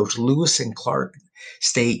basketball coach, Lewis and Clark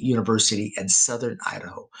State University and Southern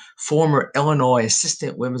Idaho. Former Illinois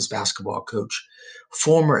assistant women's basketball coach.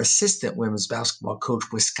 Former assistant women's basketball coach,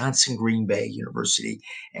 Wisconsin Green Bay University,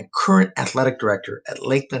 and current athletic director at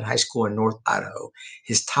Lakeland High School in North Idaho.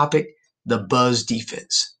 His topic, the Buzz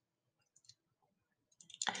defense.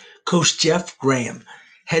 Coach Jeff Graham,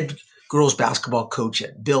 head girls basketball coach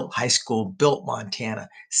at Built High School, Built, Montana,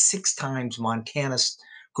 6 times Montana's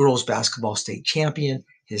girls basketball state champion.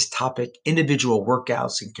 His topic, individual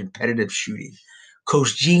workouts and competitive shooting.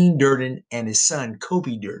 Coach Gene Durden and his son,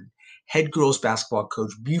 Kobe Durden, head girls basketball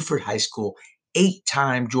coach, Buford High School,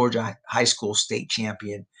 8-time Georgia High School state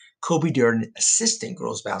champion. Kobe Durden, assistant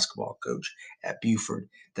girls basketball coach at Buford.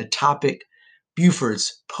 The topic,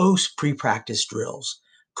 Buford's post-pre-practice drills.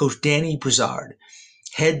 Coach Danny Brizard,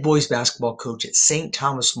 head boys basketball coach at St.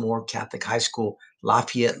 Thomas More Catholic High School,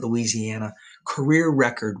 Lafayette, Louisiana. Career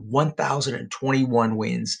record, 1,021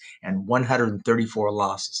 wins and 134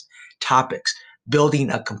 losses. Topics,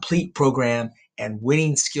 building a complete program and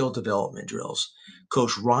winning skill development drills.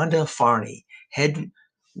 Coach Rhonda Farney, head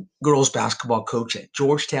girls basketball coach at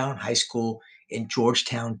Georgetown High School in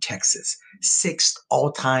Georgetown, Texas. 6th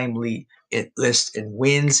all-time lead list in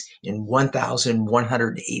wins in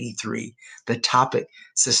 1,183. The topic,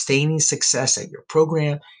 sustaining success at your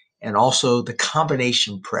program, and also the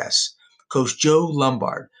combination press. Coach Joe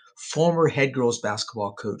Lombard, former head girls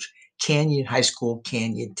basketball coach, Canyon High School,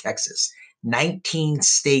 Canyon, Texas. 19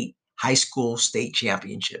 state high school state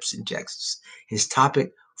championships in Texas. His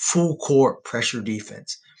topic, full court pressure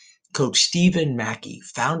defense. Coach Stephen Mackey,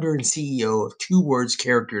 founder and CEO of 2 Words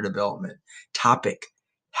Character Development. Topic,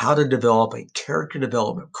 how to develop a character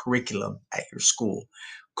development curriculum at your school.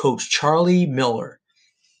 Coach Charlie Miller,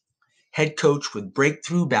 head coach with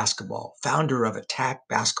Breakthrough Basketball, founder of Attack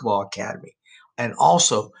Basketball Academy. And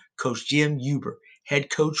also Coach Jim Huber, head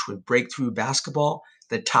coach with Breakthrough Basketball.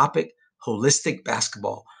 The topic, holistic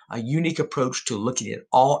basketball, a unique approach to looking at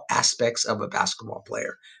all aspects of a basketball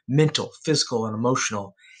player, mental, physical, and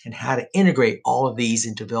emotional, and how to integrate all of these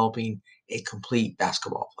in developing a complete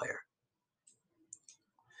basketball player.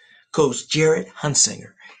 Coach Jarrett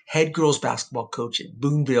Hunsinger, head girls basketball coach at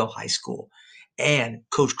Boonville High School, and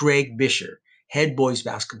Coach Greg Bisher, head boys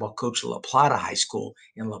basketball coach at La Plata High School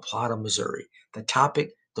in La Plata, Missouri. The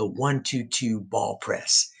topic, the 1-2-2 ball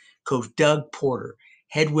press. Coach Doug Porter,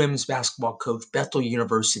 head women's basketball coach, Bethel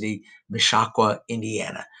University, Mishawaka,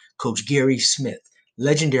 Indiana. Coach Gary Smith,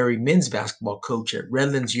 legendary men's basketball coach at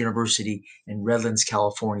Redlands University in Redlands,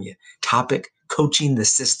 California. Topic, coaching the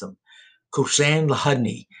system. Coach Sam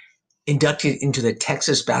Lahudney, inducted into the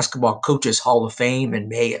Texas Basketball Coaches Hall of Fame in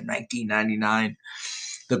May of 1999.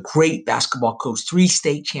 The great basketball coach, 3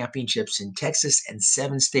 state championships in Texas and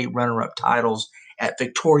 7 state runner-up titles at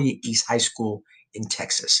Victoria East High School in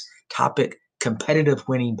Texas. Topic, competitive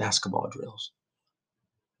winning basketball drills.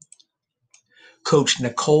 Coach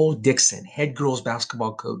Nicole Dixon, head girls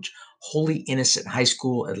basketball coach, Holy Innocent High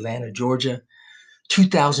School, Atlanta, Georgia.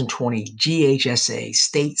 2020 GHSA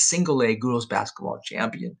State Single A Girls Basketball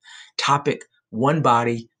Champion. Topic, one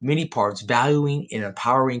body, many parts, valuing and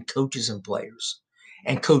empowering coaches and players.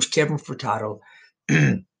 And Coach Kevin Furtado,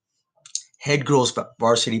 head girls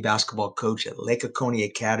varsity basketball coach at Lake Oconee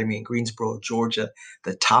Academy in Greensboro, Georgia.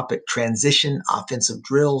 The topic, transition offensive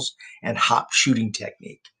drills and hop shooting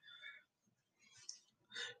technique.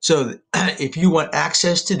 So if you want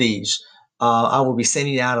access to these, I will be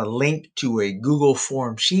sending out a link to a Google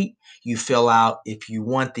form sheet. You fill out if you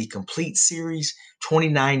want the complete series,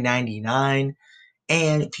 $29.99.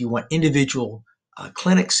 And if you want individual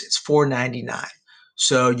clinics, it's $4.99.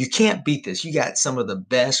 So you can't beat this. You got some of the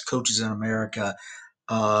best coaches in America.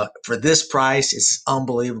 For this price, it's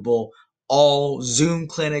unbelievable. All Zoom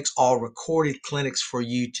clinics, all recorded clinics for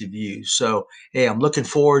you to view. So, hey, I'm looking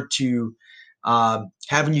forward to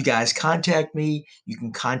having you guys contact me. You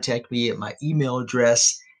can contact me at my email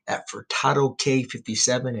address at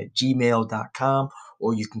furtadok57@gmail.com,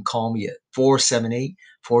 or you can call me at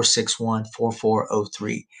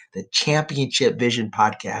 478-461-4403. The Championship Vision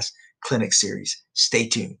Podcast Clinic Series. Stay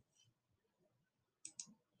tuned.